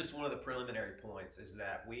 And that's just one of the preliminary points, is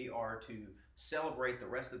that we are to celebrate the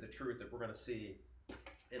rest of the truth that we're going to see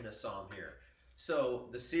in this psalm here. So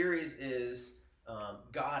the series is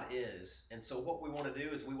God is. And so what we want to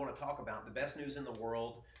do is we want to talk about the best news in the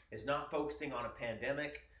world is not focusing on a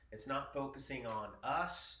pandemic. It's not focusing on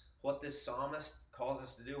us. What this psalmist calls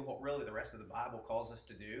us to do, what really the rest of the Bible calls us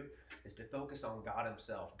to do, is to focus on God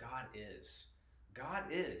himself. God is. God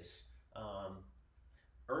is.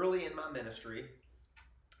 Early in my ministry,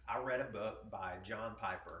 I read a book by John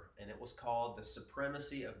Piper, and it was called The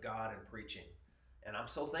Supremacy of God in Preaching. And I'm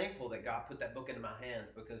so thankful that God put that book into my hands,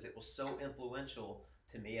 because it was so influential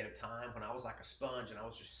to me at a time when I was like a sponge and I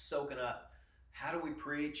was just soaking up. How do we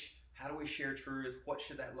preach? How do we share truth? What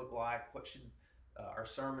should that look like? What should our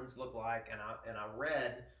sermons look like? And I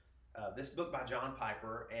read this book by John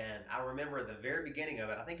Piper, and I remember at the very beginning of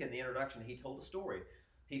it, I think in the introduction, he told a story.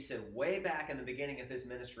 He said way back in the beginning of his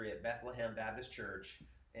ministry at Bethlehem Baptist Church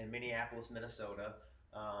in Minneapolis, Minnesota,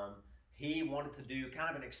 he wanted to do kind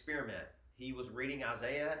of an experiment. He was reading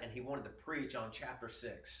Isaiah, and he wanted to preach on chapter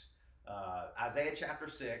 6. Isaiah chapter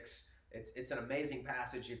 6, it's an amazing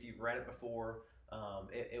passage if you've read it before.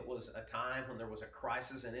 It was a time when there was a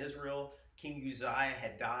crisis in Israel. King Uzziah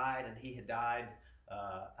had died, and he had died,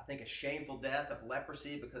 I think, a shameful death of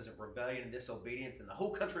leprosy because of rebellion and disobedience, and the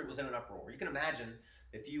whole country was in an uproar. You can imagine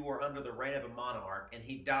if you were under the reign of a monarch and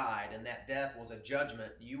he died and that death was a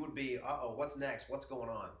judgment, you would be, uh-oh, what's next? What's going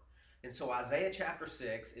on? And so Isaiah chapter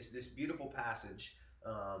 6 is this beautiful passage.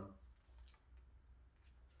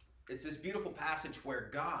 It's this beautiful passage where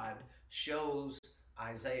God shows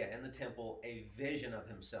Isaiah in the temple a vision of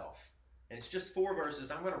himself. And it's just 4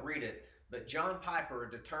 verses. I'm going to read it. But John Piper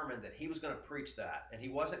determined that he was going to preach that. And he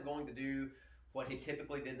wasn't going to do what he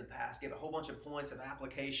typically did in the past, give a whole bunch of points of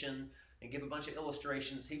application and give a bunch of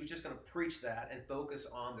illustrations. He was just going to preach that and focus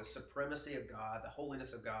on the supremacy of God, the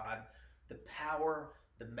holiness of God, the power,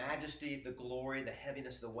 the majesty, the glory, the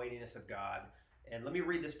heaviness, the weightiness of God. And let me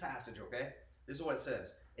read this passage, okay? This is what it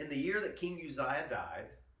says. In the year that King Uzziah died,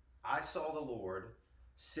 I saw the Lord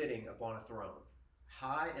sitting upon a throne,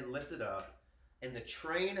 high and lifted up, and the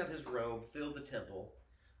train of his robe filled the temple.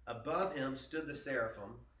 Above him stood the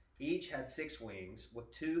seraphim. Each had 6 wings.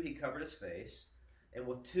 With 2 he covered his face, and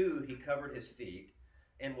with 2 he covered his feet,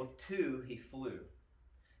 and with 2 he flew.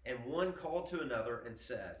 And one called to another and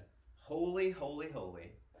said, Holy, holy,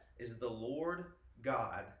 holy is the Lord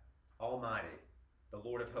God Almighty, the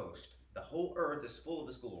Lord of hosts. The whole earth is full of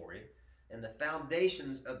his glory, and the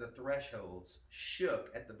foundations of the thresholds shook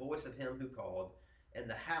at the voice of him who called, and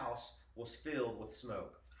the house was filled with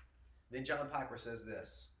smoke. Then John Piper says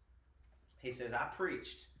this. He says, I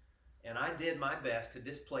preached, and I did my best to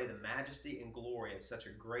display the majesty and glory of such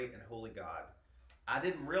a great and holy God. I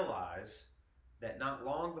didn't realize that not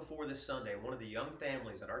long before this Sunday, one of the young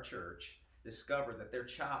families at our church discovered that their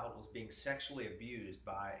child was being sexually abused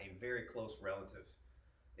by a very close relative.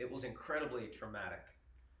 It was incredibly traumatic.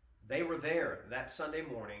 They were there that Sunday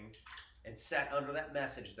morning and sat under that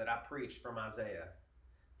message that I preached from Isaiah.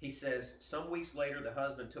 He says, some weeks later, the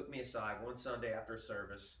husband took me aside one Sunday after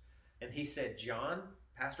service, and he said, John,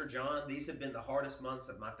 Pastor John, these have been the hardest months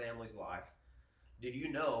of my family's life. Do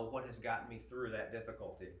you know what has gotten me through that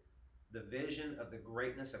difficulty? The vision of the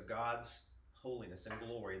greatness of God's holiness and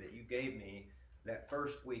glory that you gave me that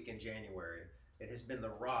first week in January. It has been the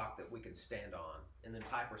rock that we can stand on. And then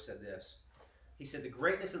Piper said this. He said, the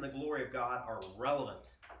greatness and the glory of God are relevant.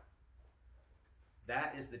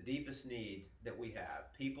 That is the deepest need that we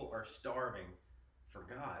have. People are starving for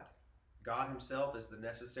God. God himself is the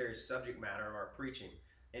necessary subject matter of our preaching.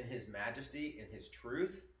 In his majesty, in his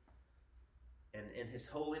truth, and in his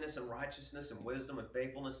holiness and righteousness and wisdom and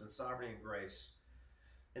faithfulness and sovereignty and grace.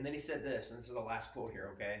 And then he said this, and this is the last quote here,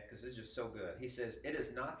 okay, because this is just so good. He says, it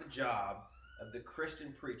is not the job of the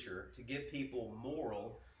Christian preacher to give people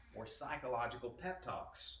moral or psychological pep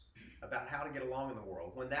talks about how to get along in the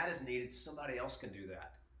world. When that is needed, somebody else can do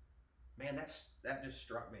that. Man, that just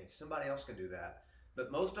struck me. Somebody else can do that.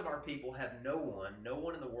 But most of our people have no one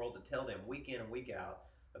in the world to tell them week in and week out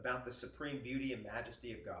about the supreme beauty and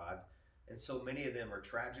majesty of God. And so many of them are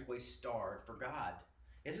tragically starved for God.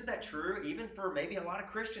 Isn't that true? Even for maybe a lot of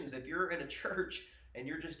Christians, if you're in a church and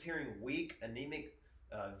you're just hearing weak, anemic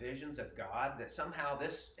visions of God, that somehow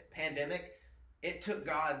this pandemic, it took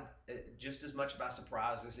God just as much by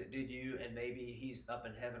surprise as it did you, and maybe he's up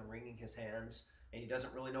in heaven wringing his hands and he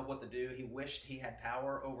doesn't really know what to do. He wished he had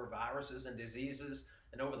power over viruses and diseases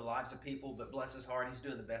and over the lives of people, but bless his heart, he's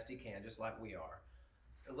doing the best he can, just like we are.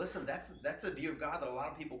 So listen, that's a view of God that a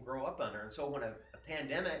lot of people grow up under. And so when a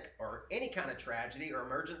pandemic or any kind of tragedy or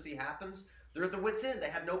emergency happens, they're at their wits' end. They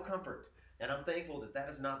have no comfort. And I'm thankful that that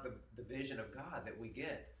is not the vision of God that we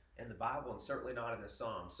get in the Bible, and certainly not in this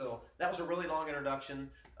psalm. So that was a really long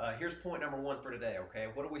introduction. Here's point number 1 for today, okay?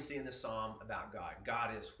 What do we see in this psalm about God?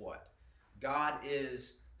 God is what? God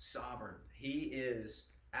is sovereign. He is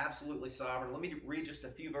absolutely sovereign. Let me read just a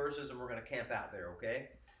few verses and we're going to camp out there, okay?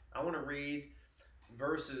 I want to read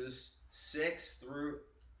verses 6 through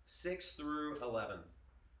 11.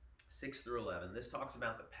 6 through 11. This talks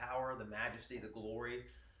about the power, the majesty, the glory,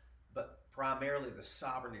 but primarily the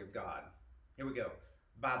sovereignty of God. Here we go.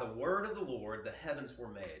 By the word of the Lord the heavens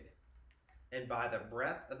were made, and by the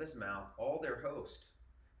breath of his mouth all their host.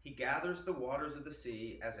 He gathers the waters of the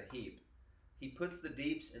sea as a heap. He puts the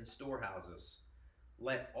deeps in storehouses.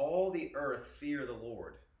 Let all the earth fear the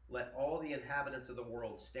Lord. Let all the inhabitants of the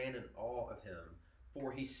world stand in awe of him.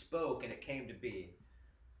 For he spoke, and it came to be.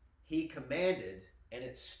 He commanded, and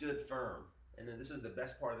it stood firm. And then this is the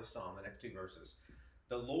best part of the psalm, the next two verses.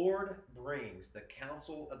 The Lord brings the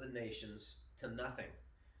counsel of the nations to nothing.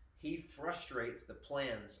 He frustrates the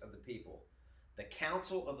plans of the people. The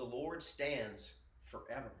counsel of the Lord stands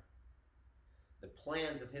forever. The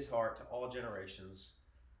plans of his heart to all generations.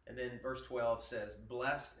 And then verse 12 says,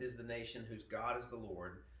 blessed is the nation whose God is the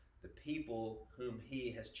Lord, the people whom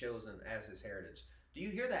he has chosen as his heritage. Do you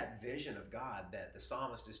hear that vision of God that the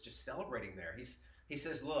psalmist is just celebrating there? He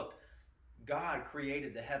says, look, God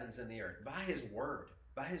created the heavens and the earth by his word.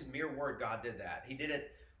 By his mere word, God did that. He did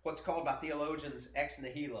it, what's called by theologians, ex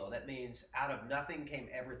nihilo. That means out of nothing came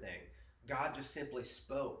everything. God just simply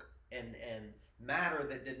spoke, and matter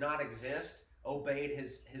that did not exist obeyed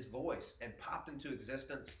his voice and popped into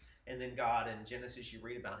existence. And then God, in Genesis, you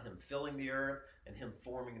read about him filling the earth and him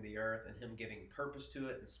forming the earth and him giving purpose to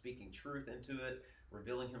it and speaking truth into it,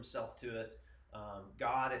 revealing himself to it.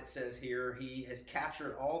 God, it says here, he has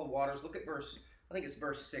captured all the waters. Look at I think it's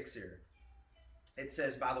verse 6 here. It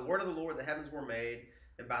says, by the word of the Lord the heavens were made,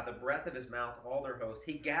 and by the breath of his mouth all their host.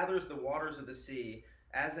 He gathers the waters of the sea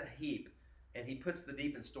as a heap, and he puts the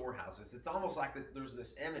deep in storehouses. It's almost like there's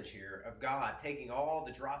this image here of God taking all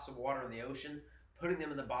the drops of water in the ocean, putting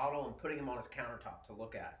them in the bottle, and putting them on his countertop to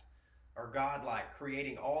look at. Or God like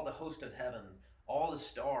creating all the host of heaven, all the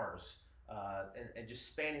stars, and just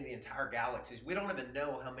spanning the entire galaxies. We don't even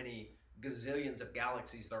know how many gazillions of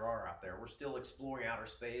galaxies there are out there. We're still exploring outer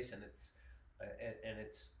space, and it's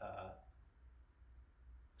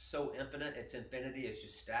so infinite. Its infinity is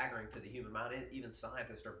just staggering to the human mind. Even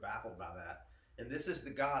scientists are baffled by that. And this is the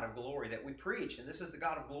God of glory that we preach, and this is the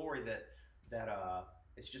God of glory that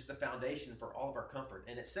it's just the foundation for all of our comfort.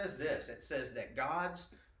 And it says this. It says that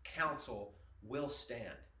God's counsel will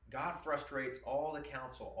stand. God frustrates all the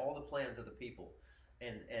counsel, all the plans of the people.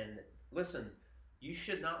 And listen, you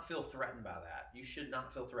should not feel threatened by that. You should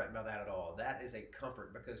not feel threatened by that at all. That is a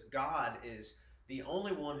comfort, because God is the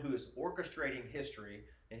only one who is orchestrating history,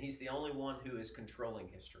 and he's the only one who is controlling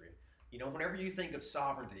history. You know, whenever you think of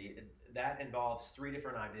sovereignty, that involves three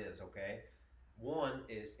different ideas, okay? One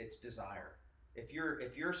is its desire. If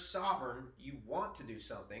you're sovereign, you want to do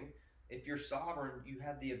something. If you're sovereign, you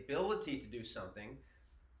have the ability to do something.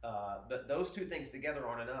 But those two things together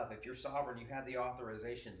aren't enough. If you're sovereign, you have the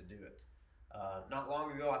authorization to do it. Not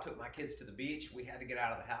long ago, I took my kids to the beach. We had to get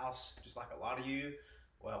out of the house, just like a lot of you.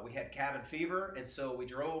 Well, we had cabin fever, and so we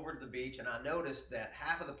drove over to the beach, and I noticed that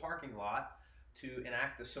half of the parking lot, to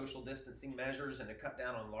enact the social distancing measures and to cut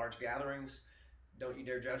down on large gatherings, don't you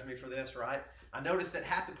dare judge me for this, right? I noticed that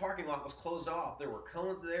half the parking lot was closed off. There were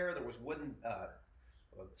cones there, there was wooden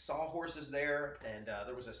sawhorses there, and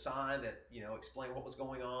there was a sign that, explained what was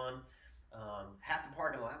going on. Half the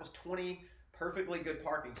parking lot, that was 20 perfectly good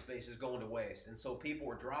parking spaces going to waste. And so people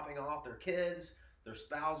were dropping off their kids, their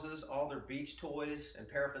spouses, all their beach toys and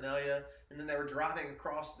paraphernalia, and then they were driving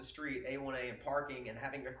across the street, A1A, and parking and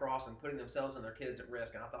having to cross and putting themselves and their kids at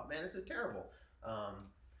risk. And I thought, man, this is terrible.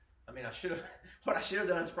 What I should have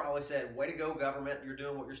done is probably said, way to go, government, you're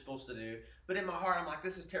doing what you're supposed to do. But in my heart, I'm like,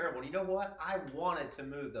 this is terrible. And you know what? I wanted to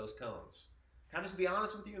move those cones. Can I just be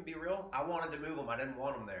honest with you and be real? I wanted to move them. I didn't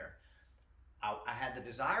want them there. I had the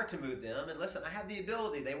desire to move them. And listen, I had the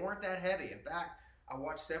ability. They weren't that heavy. In fact, I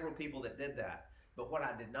watched several people that did that. But what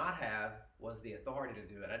I did not have was the authority to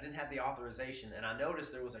do it. I didn't have the authorization. And I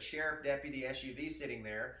noticed there was a sheriff deputy SUV sitting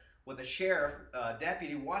there with a sheriff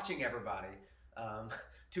deputy watching everybody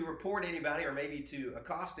to report anybody or maybe to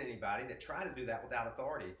accost anybody that tried to do that without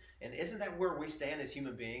authority. And isn't that where we stand as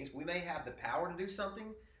human beings? We may have the power to do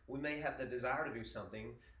something. We may have the desire to do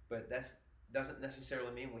something, but that doesn't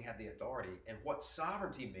necessarily mean we have the authority. And what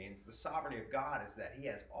sovereignty means, the sovereignty of God, is that he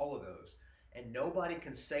has all of those. And nobody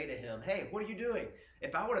can say to him, hey, what are you doing?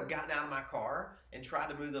 If I would have gotten out of my car and tried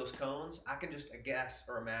to move those cones, I can just guess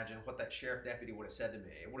or imagine what that sheriff deputy would have said to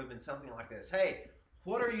me. It would have been something like this. Hey,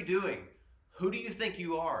 what are you doing? Who do you think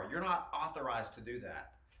you are? You're not authorized to do that.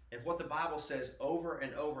 And what the Bible says over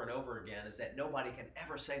and over and over again is that nobody can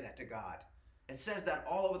ever say that to God. It says that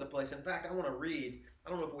all over the place. In fact, I want to read, I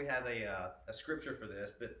don't know if we have a scripture for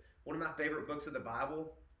this, but one of my favorite books of the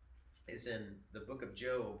Bible is in the book of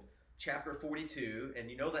Job, chapter 42. And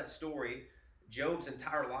you know that story, Job's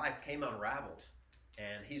entire life came unraveled.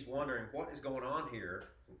 And he's wondering, what is going on here?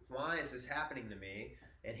 Why is this happening to me?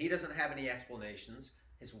 And he doesn't have any explanations.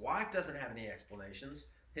 His wife doesn't have any explanations.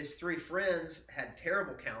 His three friends had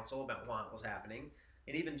terrible counsel about why it was happening.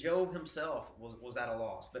 And even Job himself was at a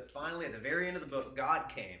loss. But finally, at the very end of the book,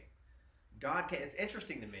 God came. God came. It's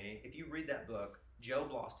interesting to me, if you read that book,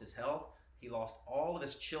 Job lost his health. He lost all of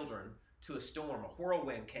his children to a storm. A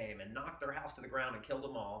whirlwind came and knocked their house to the ground and killed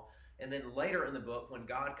them all. And then later in the book, when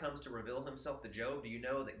God comes to reveal himself to Job, do you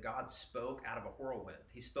know that God spoke out of a whirlwind?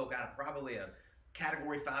 He spoke out of probably a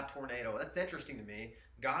Category 5 tornado. That's interesting to me.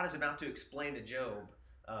 God is about to explain to Job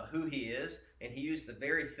who he is, and he used the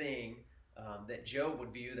very thing that Job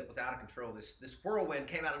would view that was out of control. This whirlwind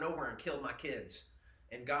came out of nowhere and killed my kids.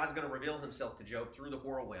 And God's going to reveal himself to Job through the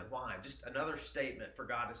whirlwind. Why? Just another statement for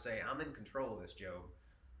God to say, I'm in control of this, Job.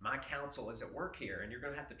 My counsel is at work here, and you're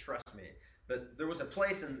going to have to trust me. But there was a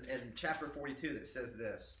place in chapter 42 that says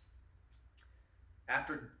this.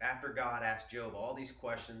 After God asked Job all these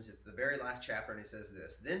questions, it's the very last chapter, and he says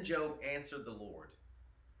this. Then Job answered the Lord,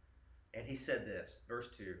 and he said this, verse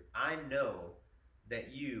 2, I know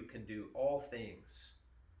that you can do all things,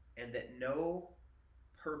 and that no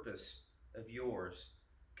purpose of yours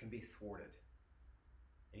can be thwarted.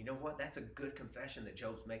 And you know what? That's a good confession that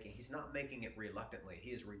Job's making. He's not making it reluctantly.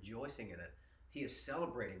 He is rejoicing in it. He is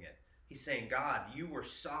celebrating it. He's saying, God, you were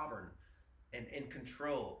sovereign and in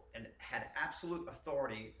control and had absolute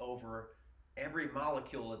authority over every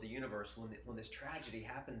molecule of the universe when this tragedy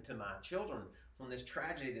happened to my children, when this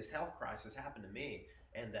tragedy, this health crisis happened to me,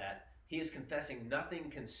 and that he is confessing nothing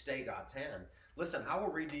can stay God's hand. Listen, I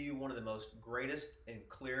will read to you one of the most greatest and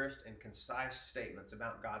clearest and concise statements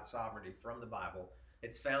about God's sovereignty from the Bible.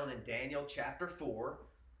 It's found in Daniel chapter 4,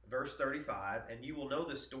 verse 35, and you will know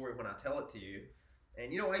this story when I tell it to you.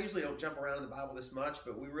 And you know, I usually don't jump around in the Bible this much,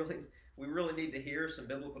 but we really need to hear some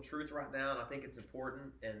biblical truth right now, and I think it's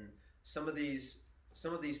important. And some of these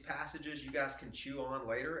passages you guys can chew on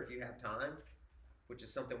later if you have time, which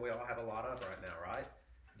is something we all have a lot of right now, right?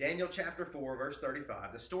 Daniel chapter 4, verse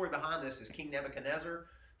 35. The story behind this is King Nebuchadnezzar.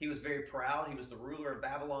 He was very proud. He was the ruler of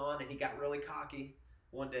Babylon, and he got really cocky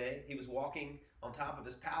one day. He was walking on top of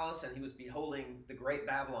his palace, and he was beholding the great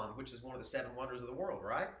Babylon, which is one of the 7 wonders of the world,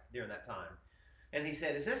 right? During that time. And he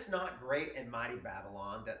said, is this not great and mighty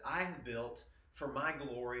Babylon that I have built for my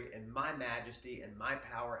glory and my majesty and my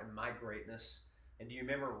power and my greatness? And do you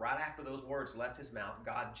remember right after those words left his mouth,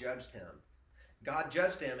 God judged him. God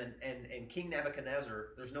judged him, and King Nebuchadnezzar,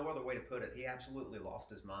 there's no other way to put it, he absolutely lost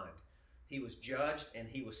his mind. He was judged, and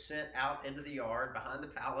he was sent out into the yard behind the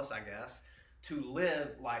palace, I guess, to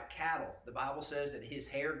live like cattle. The Bible says that his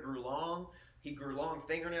hair grew long. He grew long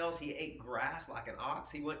fingernails. He ate grass like an ox.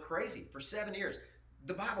 He went crazy for 7 years.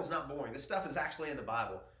 The Bible's not boring. This stuff is actually in the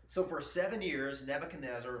Bible. So for 7 years,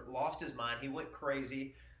 Nebuchadnezzar lost his mind. He went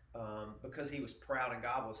crazy because he was proud and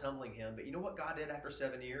God was humbling him. But you know what God did after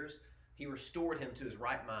 7 years? He restored him to his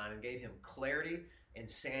right mind and gave him clarity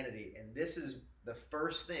and sanity. And this is the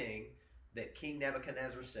first thing that King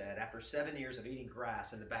Nebuchadnezzar said after 7 years of eating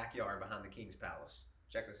grass in the backyard behind the king's palace.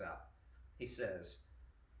 Check this out. He says,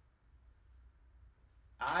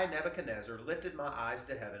 I, Nebuchadnezzar, lifted my eyes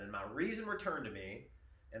to heaven, and my reason returned to me,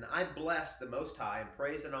 and I blessed the Most High and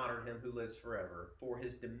praised and honored him who lives forever. For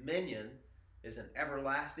his dominion is an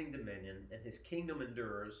everlasting dominion, and his kingdom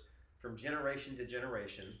endures from generation to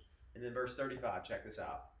generation. And then verse 35, check this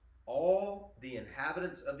out. All the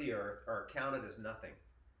inhabitants of the earth are counted as nothing,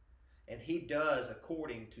 and he does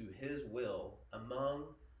according to his will among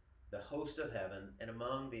the host of heaven and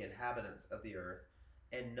among the inhabitants of the earth.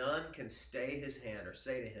 And none can stay his hand or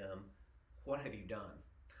say to him, what have you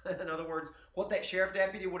done? In other words, what that sheriff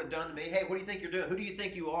deputy would have done to me, hey, what do you think you're doing? Who do you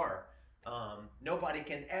think you are? Nobody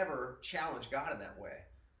can ever challenge God in that way.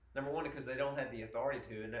 Number one, because they don't have the authority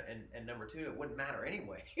to, and number two, it wouldn't matter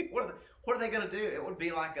anyway. What are they going to do? It would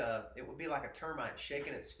be like a termite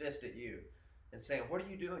shaking its fist at you and saying, what are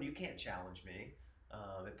you doing? You can't challenge me.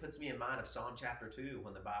 It puts me in mind of Psalm chapter 2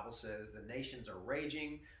 when the Bible says the nations are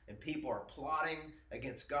raging and people are plotting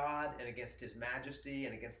against God and against his majesty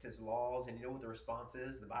and against his laws. And you know what the response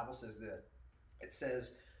is? The Bible says this. It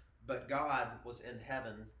says, but God was in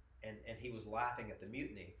heaven and he was laughing at the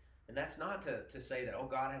mutiny. And that's not to say that, oh,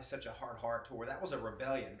 God has such a hard heart to where that was a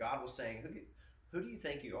rebellion. God was saying, who do you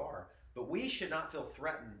think you are? But we should not feel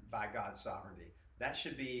threatened by God's sovereignty. That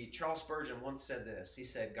should be, Charles Spurgeon once said this. He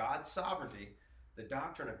said, God's sovereignty, the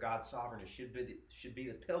doctrine of God's sovereignty should be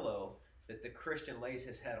the pillow that the Christian lays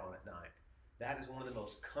his head on at night. That is one of the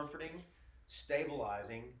most comforting,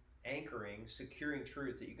 stabilizing, anchoring, securing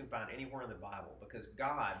truths that you can find anywhere in the Bible, because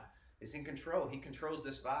God is in control. He controls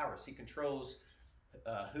this virus. He controls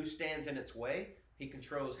who stands in its way. He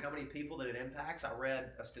controls how many people that it impacts. I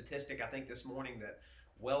read a statistic, I think this morning, that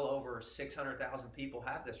well over 600,000 people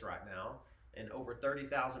have this right now, and over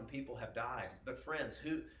 30,000 people have died. But friends,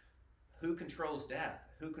 Who controls death?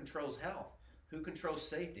 Who controls health? Who controls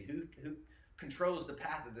safety? Who controls the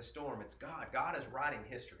path of the storm? It's God. God is writing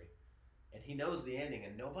history, and he knows the ending,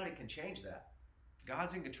 and nobody can change that.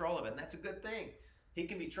 God's in control of it, and that's a good thing. He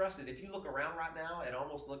can be trusted. If you look around right now, it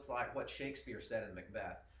almost looks like what Shakespeare said in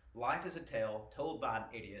Macbeth. Life is a tale told by an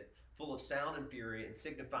idiot, full of sound and fury and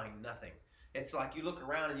signifying nothing. It's like you look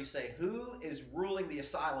around and you say, who is ruling the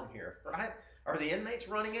asylum here, right? Are the inmates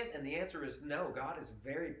running it? And the answer is no. God is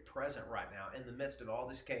very present right now in the midst of all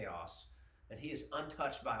this chaos, and he is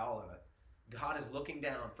untouched by all of it. God is looking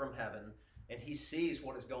down from heaven, and he sees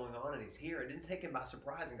what is going on, and he's here. It didn't take him by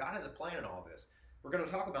surprise, and God has a plan in all this. We're going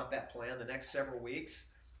to talk about that plan the next several weeks.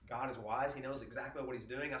 God is wise. He knows exactly what he's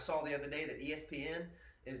doing. I saw the other day that ESPN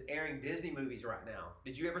is airing Disney movies right now.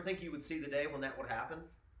 Did you ever think you would see the day when that would happen?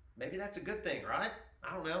 Maybe that's a good thing, right?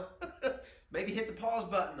 I don't know. Maybe hit the pause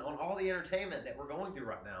button on all the entertainment that we're going through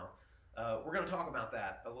right now. We're going to talk about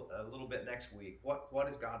that a little bit next week. What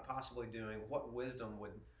is God possibly doing? What wisdom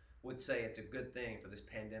would say it's a good thing for this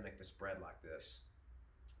pandemic to spread like this?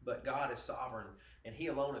 But God is sovereign, and he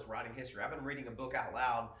alone is writing history. I've been reading a book out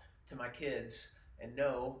loud to my kids, and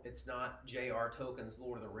no, it's not J.R. Tolkien's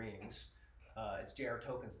Lord of the Rings. It's J.R.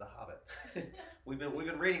 Tolkien's The Hobbit. we've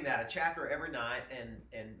been reading that, a chapter every night,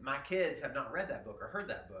 and my kids have not read that book or heard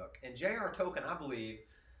that book. And J.R. Tolkien, I believe,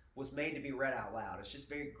 was made to be read out loud. It's just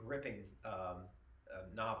very gripping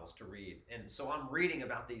novels to read. And so I'm reading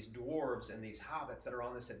about these dwarves and these hobbits that are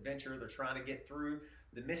on this adventure. They're trying to get through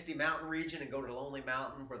the Misty Mountain region and go to Lonely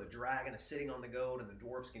Mountain, where the dragon is sitting on the goat and the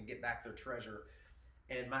dwarves can get back their treasure.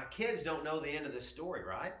 And my kids don't know the end of this story,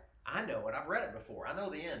 right? I know it. I've read it before. I know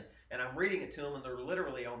the end. And I'm reading it to them, and they're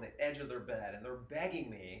literally on the edge of their bed, and they're begging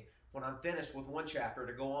me when I'm finished with one chapter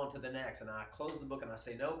to go on to the next. And I close the book and I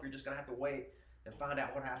say, nope, you're just going to have to wait and find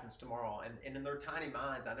out what happens tomorrow. And in their tiny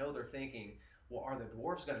minds, I know they're thinking, well, are the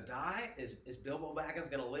dwarves going to die? Is Bilbo Baggins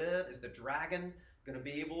going to live? Is the dragon going to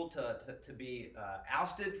be able to be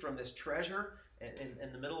ousted from this treasure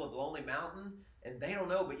in the middle of Lonely Mountain? And they don't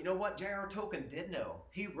know. But you know what? J.R. Tolkien did know.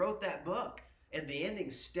 He wrote that book. And the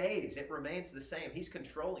ending stays. It remains the same. He's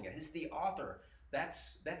controlling it. He's the author.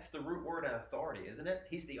 That's the root word of authority, isn't it?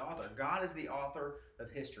 He's the author. God is the author of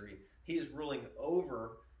history. He is ruling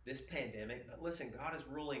over this pandemic. But listen, God is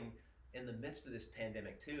ruling in the midst of this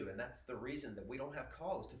pandemic too. And that's the reason that we don't have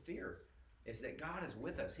cause to fear, is that God is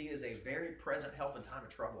with us. He is a very present help in time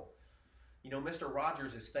of trouble. You know, Mr.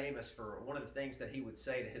 Rogers is famous for one of the things that he would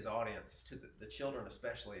say to his audience, to the children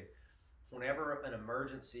especially, whenever an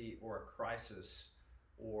emergency or a crisis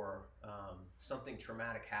or something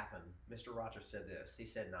traumatic happened. Mr. Rogers said this. He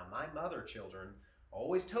said, now my mother, children,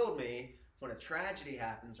 always told me when a tragedy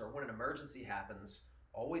happens or when an emergency happens,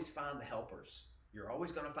 always find the helpers. You're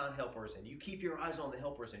always going to find helpers, and you keep your eyes on the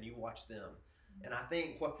helpers and you watch them. And I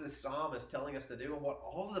think what this psalm is telling us to do, and what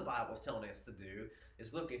all of the Bible is telling us to do,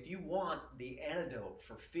 is look, if you want the antidote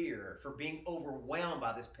for fear, for being overwhelmed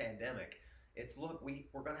by this pandemic, it's look,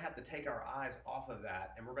 we're going to have to take our eyes off of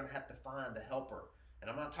that, and we're going to have to find the helper.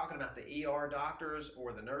 And I'm not talking about the ER doctors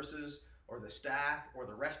or the nurses or the staff or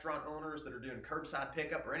the restaurant owners that are doing curbside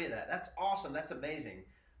pickup or any of that. That's awesome. That's amazing.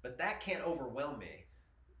 But that can't overwhelm me.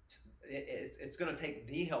 It's going to take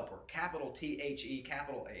the helper, capital T-H-E,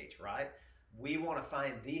 capital H, right? We want to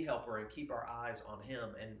find the helper and keep our eyes on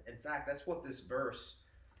him. And in fact, that's what this verse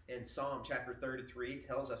in Psalm chapter 33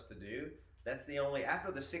 tells us to do. That's the only,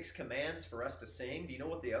 after the 6 commands for us to sing, do you know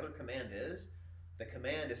what the other command is? The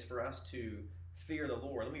command is for us to fear the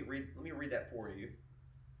Lord. Let me read that for you,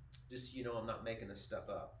 just so you know I'm not making this stuff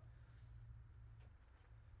up.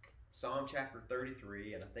 Psalm chapter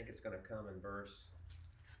 33, and I think it's going to come in verse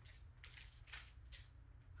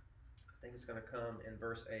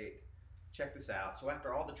 8. Check this out. So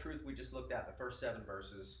after all the truth we just looked at, the first 7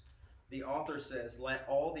 verses, the author says, let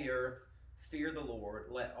all the earth fear the Lord,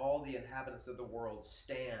 let all the inhabitants of the world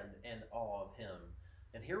stand in awe of him.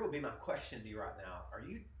 And here will be my question to you right now. Are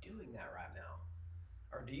you doing that right now?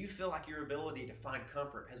 Or do you feel like your ability to find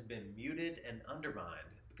comfort has been muted and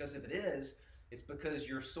undermined? Because if it is, it's because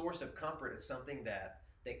your source of comfort is something that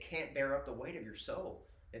can't bear up the weight of your soul.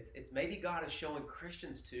 It's maybe God is showing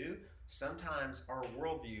Christians too, sometimes our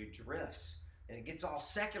worldview drifts and it gets all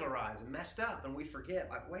secularized and messed up, and we forget,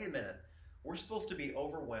 like, wait a minute, we're supposed to be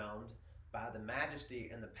overwhelmed by the majesty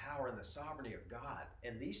and the power and the sovereignty of God.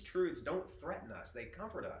 And these truths don't threaten us, they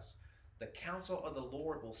comfort us. The counsel of the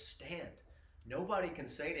Lord will stand. Nobody can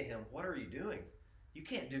say to him, what are you doing? You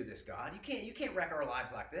can't do this, God. You can't wreck our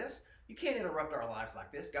lives like this. You can't interrupt our lives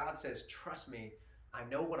like this. God says, trust me, I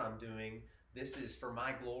know what I'm doing. This is for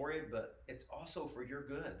my glory, but it's also for your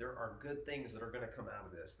good. There are good things that are going to come out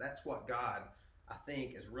of this. That's what God I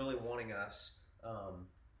think, is really wanting us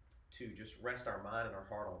to just rest our mind and our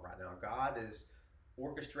heart on right now. God is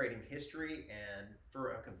orchestrating history, and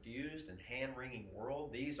for a confused and hand-wringing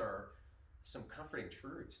world, these are some comforting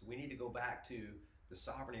truths. We need to go back to the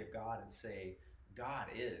sovereignty of God and say, God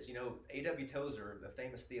is. You know, A.W. Tozer, the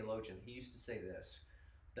famous theologian, he used to say this: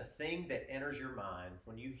 the thing that enters your mind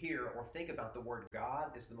when you hear or think about the word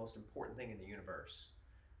God is the most important thing in the universe.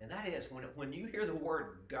 And that is, when you hear the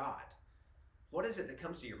word God, what is it that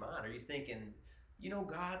comes to your mind? Are you thinking, you know,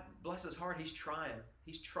 God, bless his heart, he's trying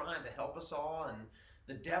to help us all, and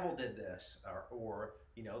the devil did this, or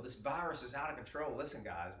you know, this virus is out of control. Listen,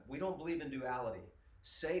 guys, we don't believe in duality.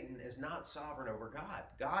 Satan is not sovereign over God.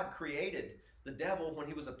 God created the devil when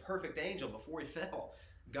he was a perfect angel before he fell.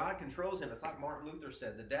 God controls him. It's like Martin Luther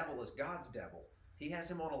said, the devil is God's devil. He has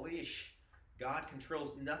him on a leash. God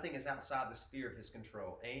controls, nothing is outside the sphere of his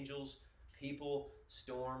control. Angels, people,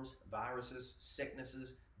 storms, viruses,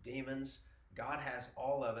 sicknesses, demons. God has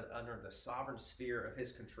all of it under the sovereign sphere of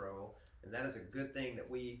his control, and that is a good thing that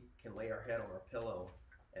we can lay our head on our pillow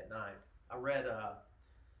at night. I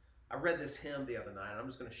read this hymn the other night, and I'm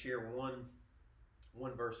just going to share one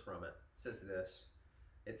verse from it. It says this.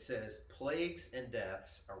 It says, plagues and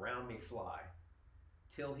deaths around me fly.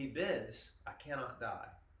 Till he bids, I cannot die.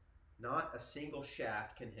 Not a single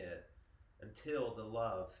shaft can hit until the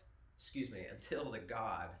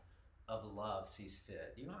God of love sees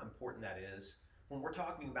fit. You know how important that is? When we're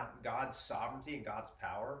talking about God's sovereignty and God's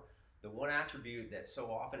power, the one attribute that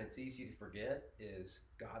so often it's easy to forget is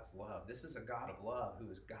God's love. This is a God of love who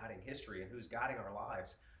is guiding history and who's guiding our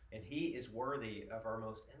lives. And he is worthy of our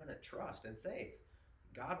most eminent trust and faith.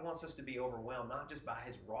 God wants us to be overwhelmed, not just by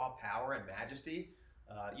his raw power and majesty.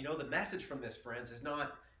 You know, the message from this, friends, is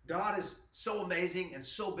not, God is so amazing and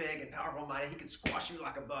so big and powerful and mighty, he could squash you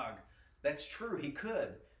like a bug. That's true, he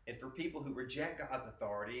could. And for people who reject God's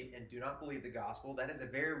authority and do not believe the gospel, that is a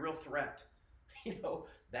very real threat. You know,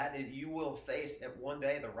 that you will face at one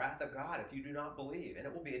day the wrath of God if you do not believe. And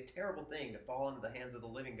it will be a terrible thing to fall into the hands of the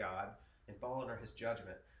living God and fall under his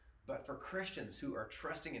judgment. But for Christians who are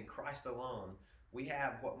trusting in Christ alone, we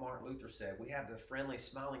have what Martin Luther said. We have the friendly,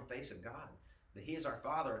 smiling face of God. That he is our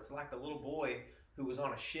Father. It's like the little boy who was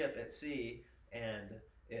on a ship at sea, and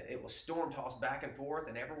it was storm tossed back and forth,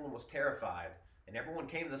 and everyone was terrified. And everyone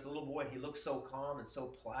came to this little boy, and he looked so calm and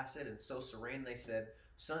so placid and so serene. They said,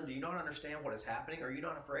 son, do you not understand what is happening? Are you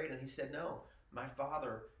not afraid? And he said, no, my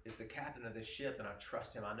Father is the captain of this ship, and I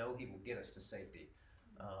trust him. I know he will get us to safety.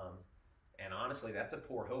 And honestly, that's a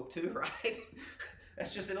poor hope too, right?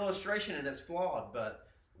 That's just an illustration, and it's flawed, but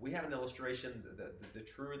we have an illustration, the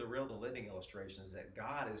true, the real, the living illustration is that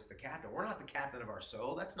God is the captain. We're not the captain of our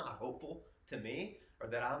soul. That's not hopeful to me, or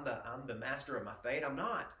that I'm the master of my fate. I'm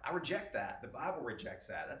not. I reject that. The Bible rejects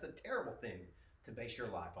that. That's a terrible thing to base your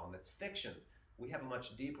life on. That's fiction. We have a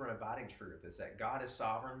much deeper and abiding truth. It's that God is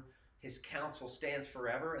sovereign. His counsel stands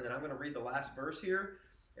forever. And then I'm going to read the last verse here,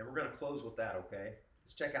 and we're going to close with that, okay?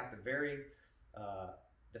 Let's check out the very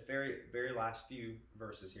last few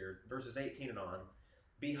verses here, verses 18 and on.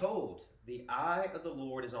 Behold, the eye of the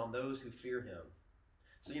Lord is on those who fear him.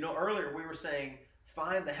 So, you know, earlier we were saying,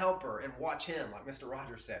 find the helper and watch him, like Mr.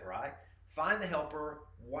 Rogers said, right? Find the helper,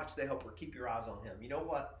 watch the helper, keep your eyes on him. You know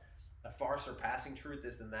what a far surpassing truth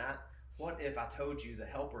is than that? What if I told you the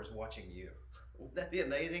helper is watching you? Wouldn't that be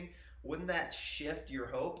amazing? Wouldn't that shift your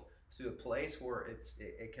hope to a place where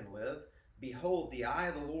it can live? Behold, the eye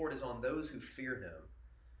of the Lord is on those who fear him,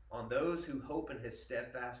 on those who hope in his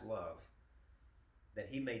steadfast love, that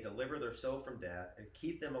he may deliver their soul from death and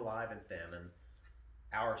keep them alive in famine.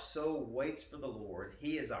 Our soul waits for the Lord.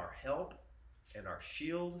 He is our help and our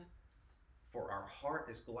shield, for our heart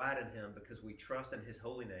is glad in him because we trust in his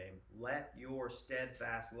holy name. Let your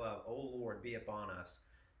steadfast love, O Lord, be upon us,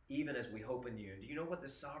 even as we hope in you. Do you know what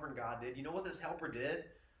this sovereign God did? You know what this helper did?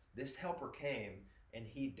 This helper came and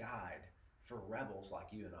he died for rebels like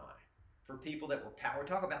you and I, for people that were power.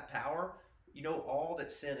 Talk about power. You know, all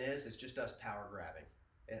that sin is just us power grabbing.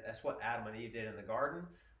 That's what Adam and Eve did in the garden.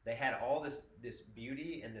 They had all this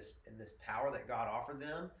beauty and this power that God offered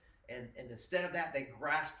them, and instead of that, they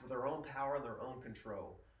grasped for their own power and their own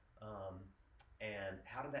control. And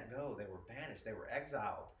how did that go? They were banished. They were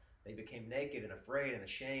exiled. They became naked and afraid and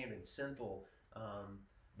ashamed and sinful.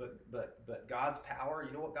 But God's power,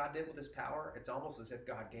 you know what God did with his power? It's almost as if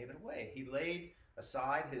God gave it away. He laid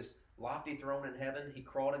aside his lofty throne in heaven. He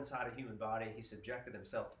crawled inside a human body. He subjected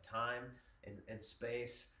himself to time and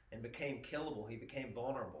space and became killable. He became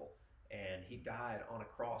vulnerable. And he died on a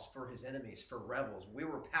cross for his enemies, for rebels. We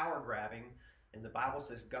were power grabbing. And the Bible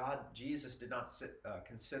says Jesus did not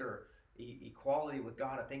consider equality with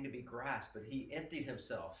God a thing to be grasped, but he emptied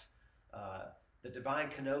himself. The divine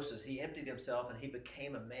kenosis, he emptied himself and he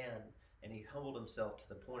became a man, and he humbled himself to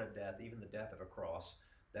the point of death, even the death of a cross.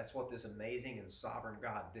 That's what this amazing and sovereign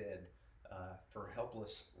God did for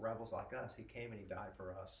helpless rebels like us. He came and he died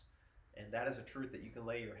for us. And that is a truth that you can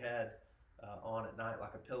lay your head on at night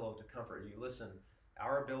like a pillow to comfort you. Listen,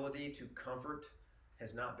 our ability to comfort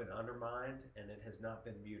has not been undermined and it has not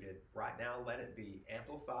been muted. Right now, let it be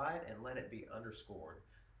amplified and let it be underscored,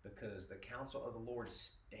 because the counsel of the Lord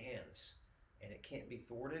stands and it can't be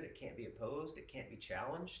thwarted, it can't be opposed, it can't be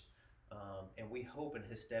challenged. And we hope in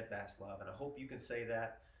his steadfast love. And I hope you can say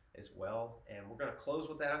that as well. And we're going to close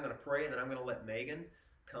with that. I'm going to pray, and then I'm going to let Megan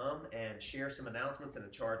come and share some announcements and a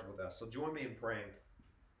charge with us. So join me in praying.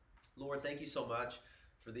 Lord, thank you so much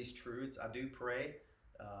for these truths. I do pray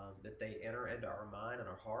that they enter into our mind and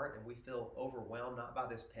our heart, and we feel overwhelmed, not by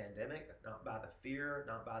this pandemic, not by the fear,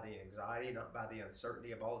 not by the anxiety, not by the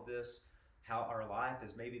uncertainty of all of this, how our life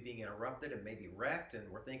is maybe being interrupted and maybe wrecked, and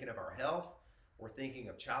we're thinking of our health, we're thinking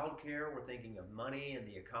of childcare, we're thinking of money and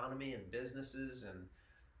the economy and businesses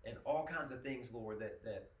and all kinds of things, Lord,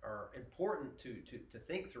 that are important to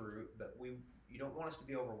think through, but you don't want us to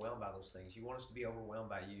be overwhelmed by those things. You want us to be overwhelmed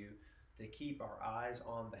by you, to keep our eyes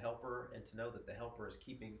on the helper, and to know that the helper is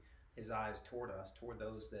keeping his eyes toward us, toward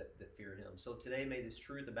those that fear him. So today, may this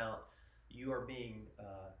truth about you are being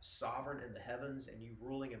sovereign in the heavens and you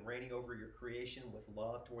ruling and reigning over your creation with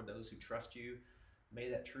love toward those who trust you, may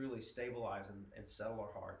that truly stabilize and settle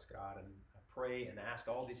our hearts, God. And I pray and ask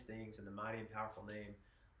all these things in the mighty and powerful name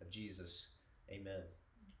of Jesus. Amen.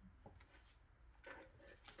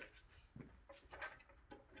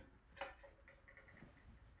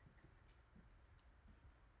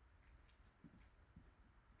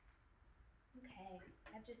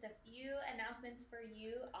 I have just a few announcements for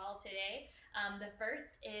you all today. The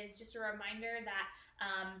first is just a reminder that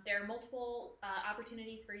there are multiple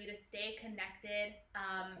opportunities for you to stay connected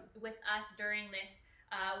with us during this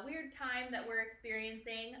weird time that we're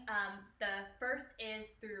experiencing. The first is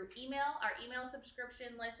through email, our email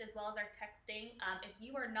subscription list, as well as our texting. If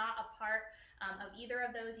you are not a part of either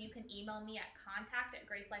of those, you can email me at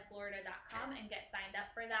contact@gracelifeflorida.com and get signed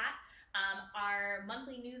up for that. Our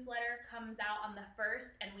monthly newsletter comes out on the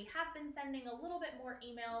 1st, and we have been sending a little bit more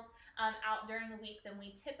emails out during the week than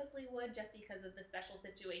we typically would, just because of the special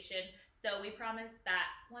situation. So we promise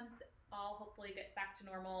that once all hopefully gets back to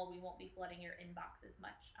normal, we won't be flooding your inbox as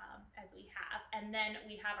much as we have. And then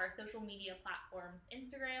we have our social media platforms,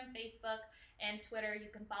 Instagram, Facebook, and Twitter.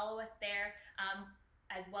 You can follow us there,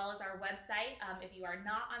 as well as our website. If you are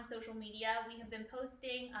not on social media, we have been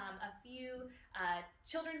posting a few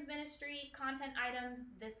children's ministry content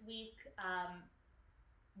items this week.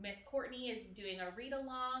 Miss Courtney is doing a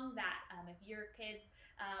read-along that if your kids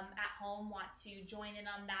at home want to join in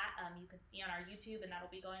on that, you can see on our YouTube, and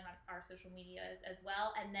that'll be going on our social media as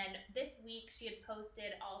well. And then this week she had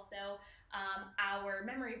posted also our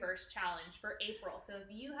memory verse challenge for April. So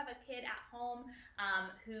if you have a kid at home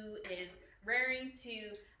who is raring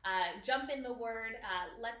to jump in the word,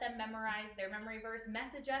 let them memorize their memory verse,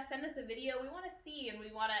 message us, send us a video. We want to see, and we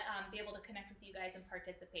want to be able to connect with you guys and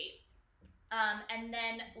participate. And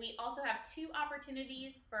then we also have two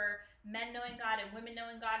opportunities for men knowing God and women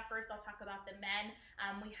knowing God. First, I'll talk about the men.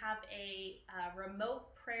 We have a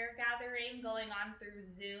remote prayer gathering going on through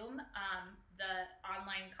Zoom, the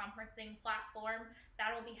online conferencing platform.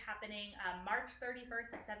 That will be happening March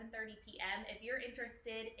 31st at 7:30 p.m. If you're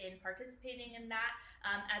interested in participating in that,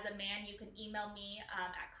 as a man, you can email me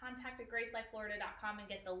at contact@gracelifeflorida.com and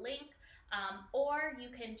get the link. Or you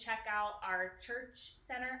can check out our Church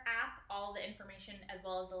Center app. All the information as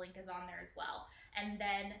well as the link is on there as well. And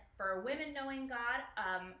then for Women Knowing God,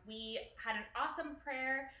 we had an awesome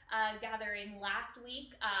prayer gathering last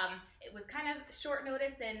week. It was kind of short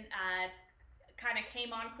notice and kind of came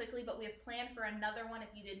on quickly, but we have planned for another one if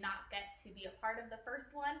you did not get to be a part of the first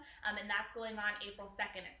one, and that's going on April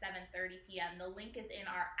 2nd at 7:30 p.m. The link is in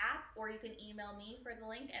our app, or you can email me for the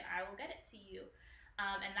link and I will get it to you.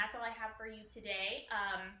 And that's all I have for you today.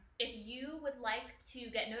 If you would like to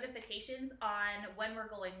get notifications on when we're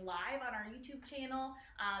going live on our YouTube channel,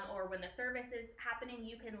 or when the service is happening,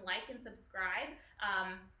 you can like and subscribe,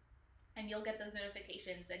 and you'll get those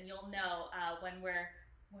notifications, and you'll know when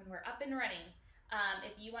we're up and running.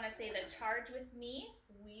 If you want to say the charge with me,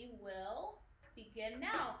 we will begin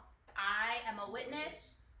now. I am a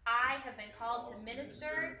witness. I have been called to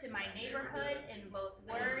minister to my neighborhood in both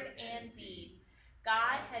word and deed.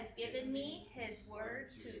 God has given me His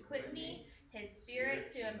word to equip me, His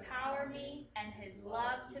Spirit to empower me, and His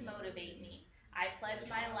love to motivate me. I pledge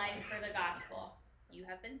my life for the gospel. You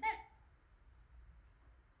have been sent.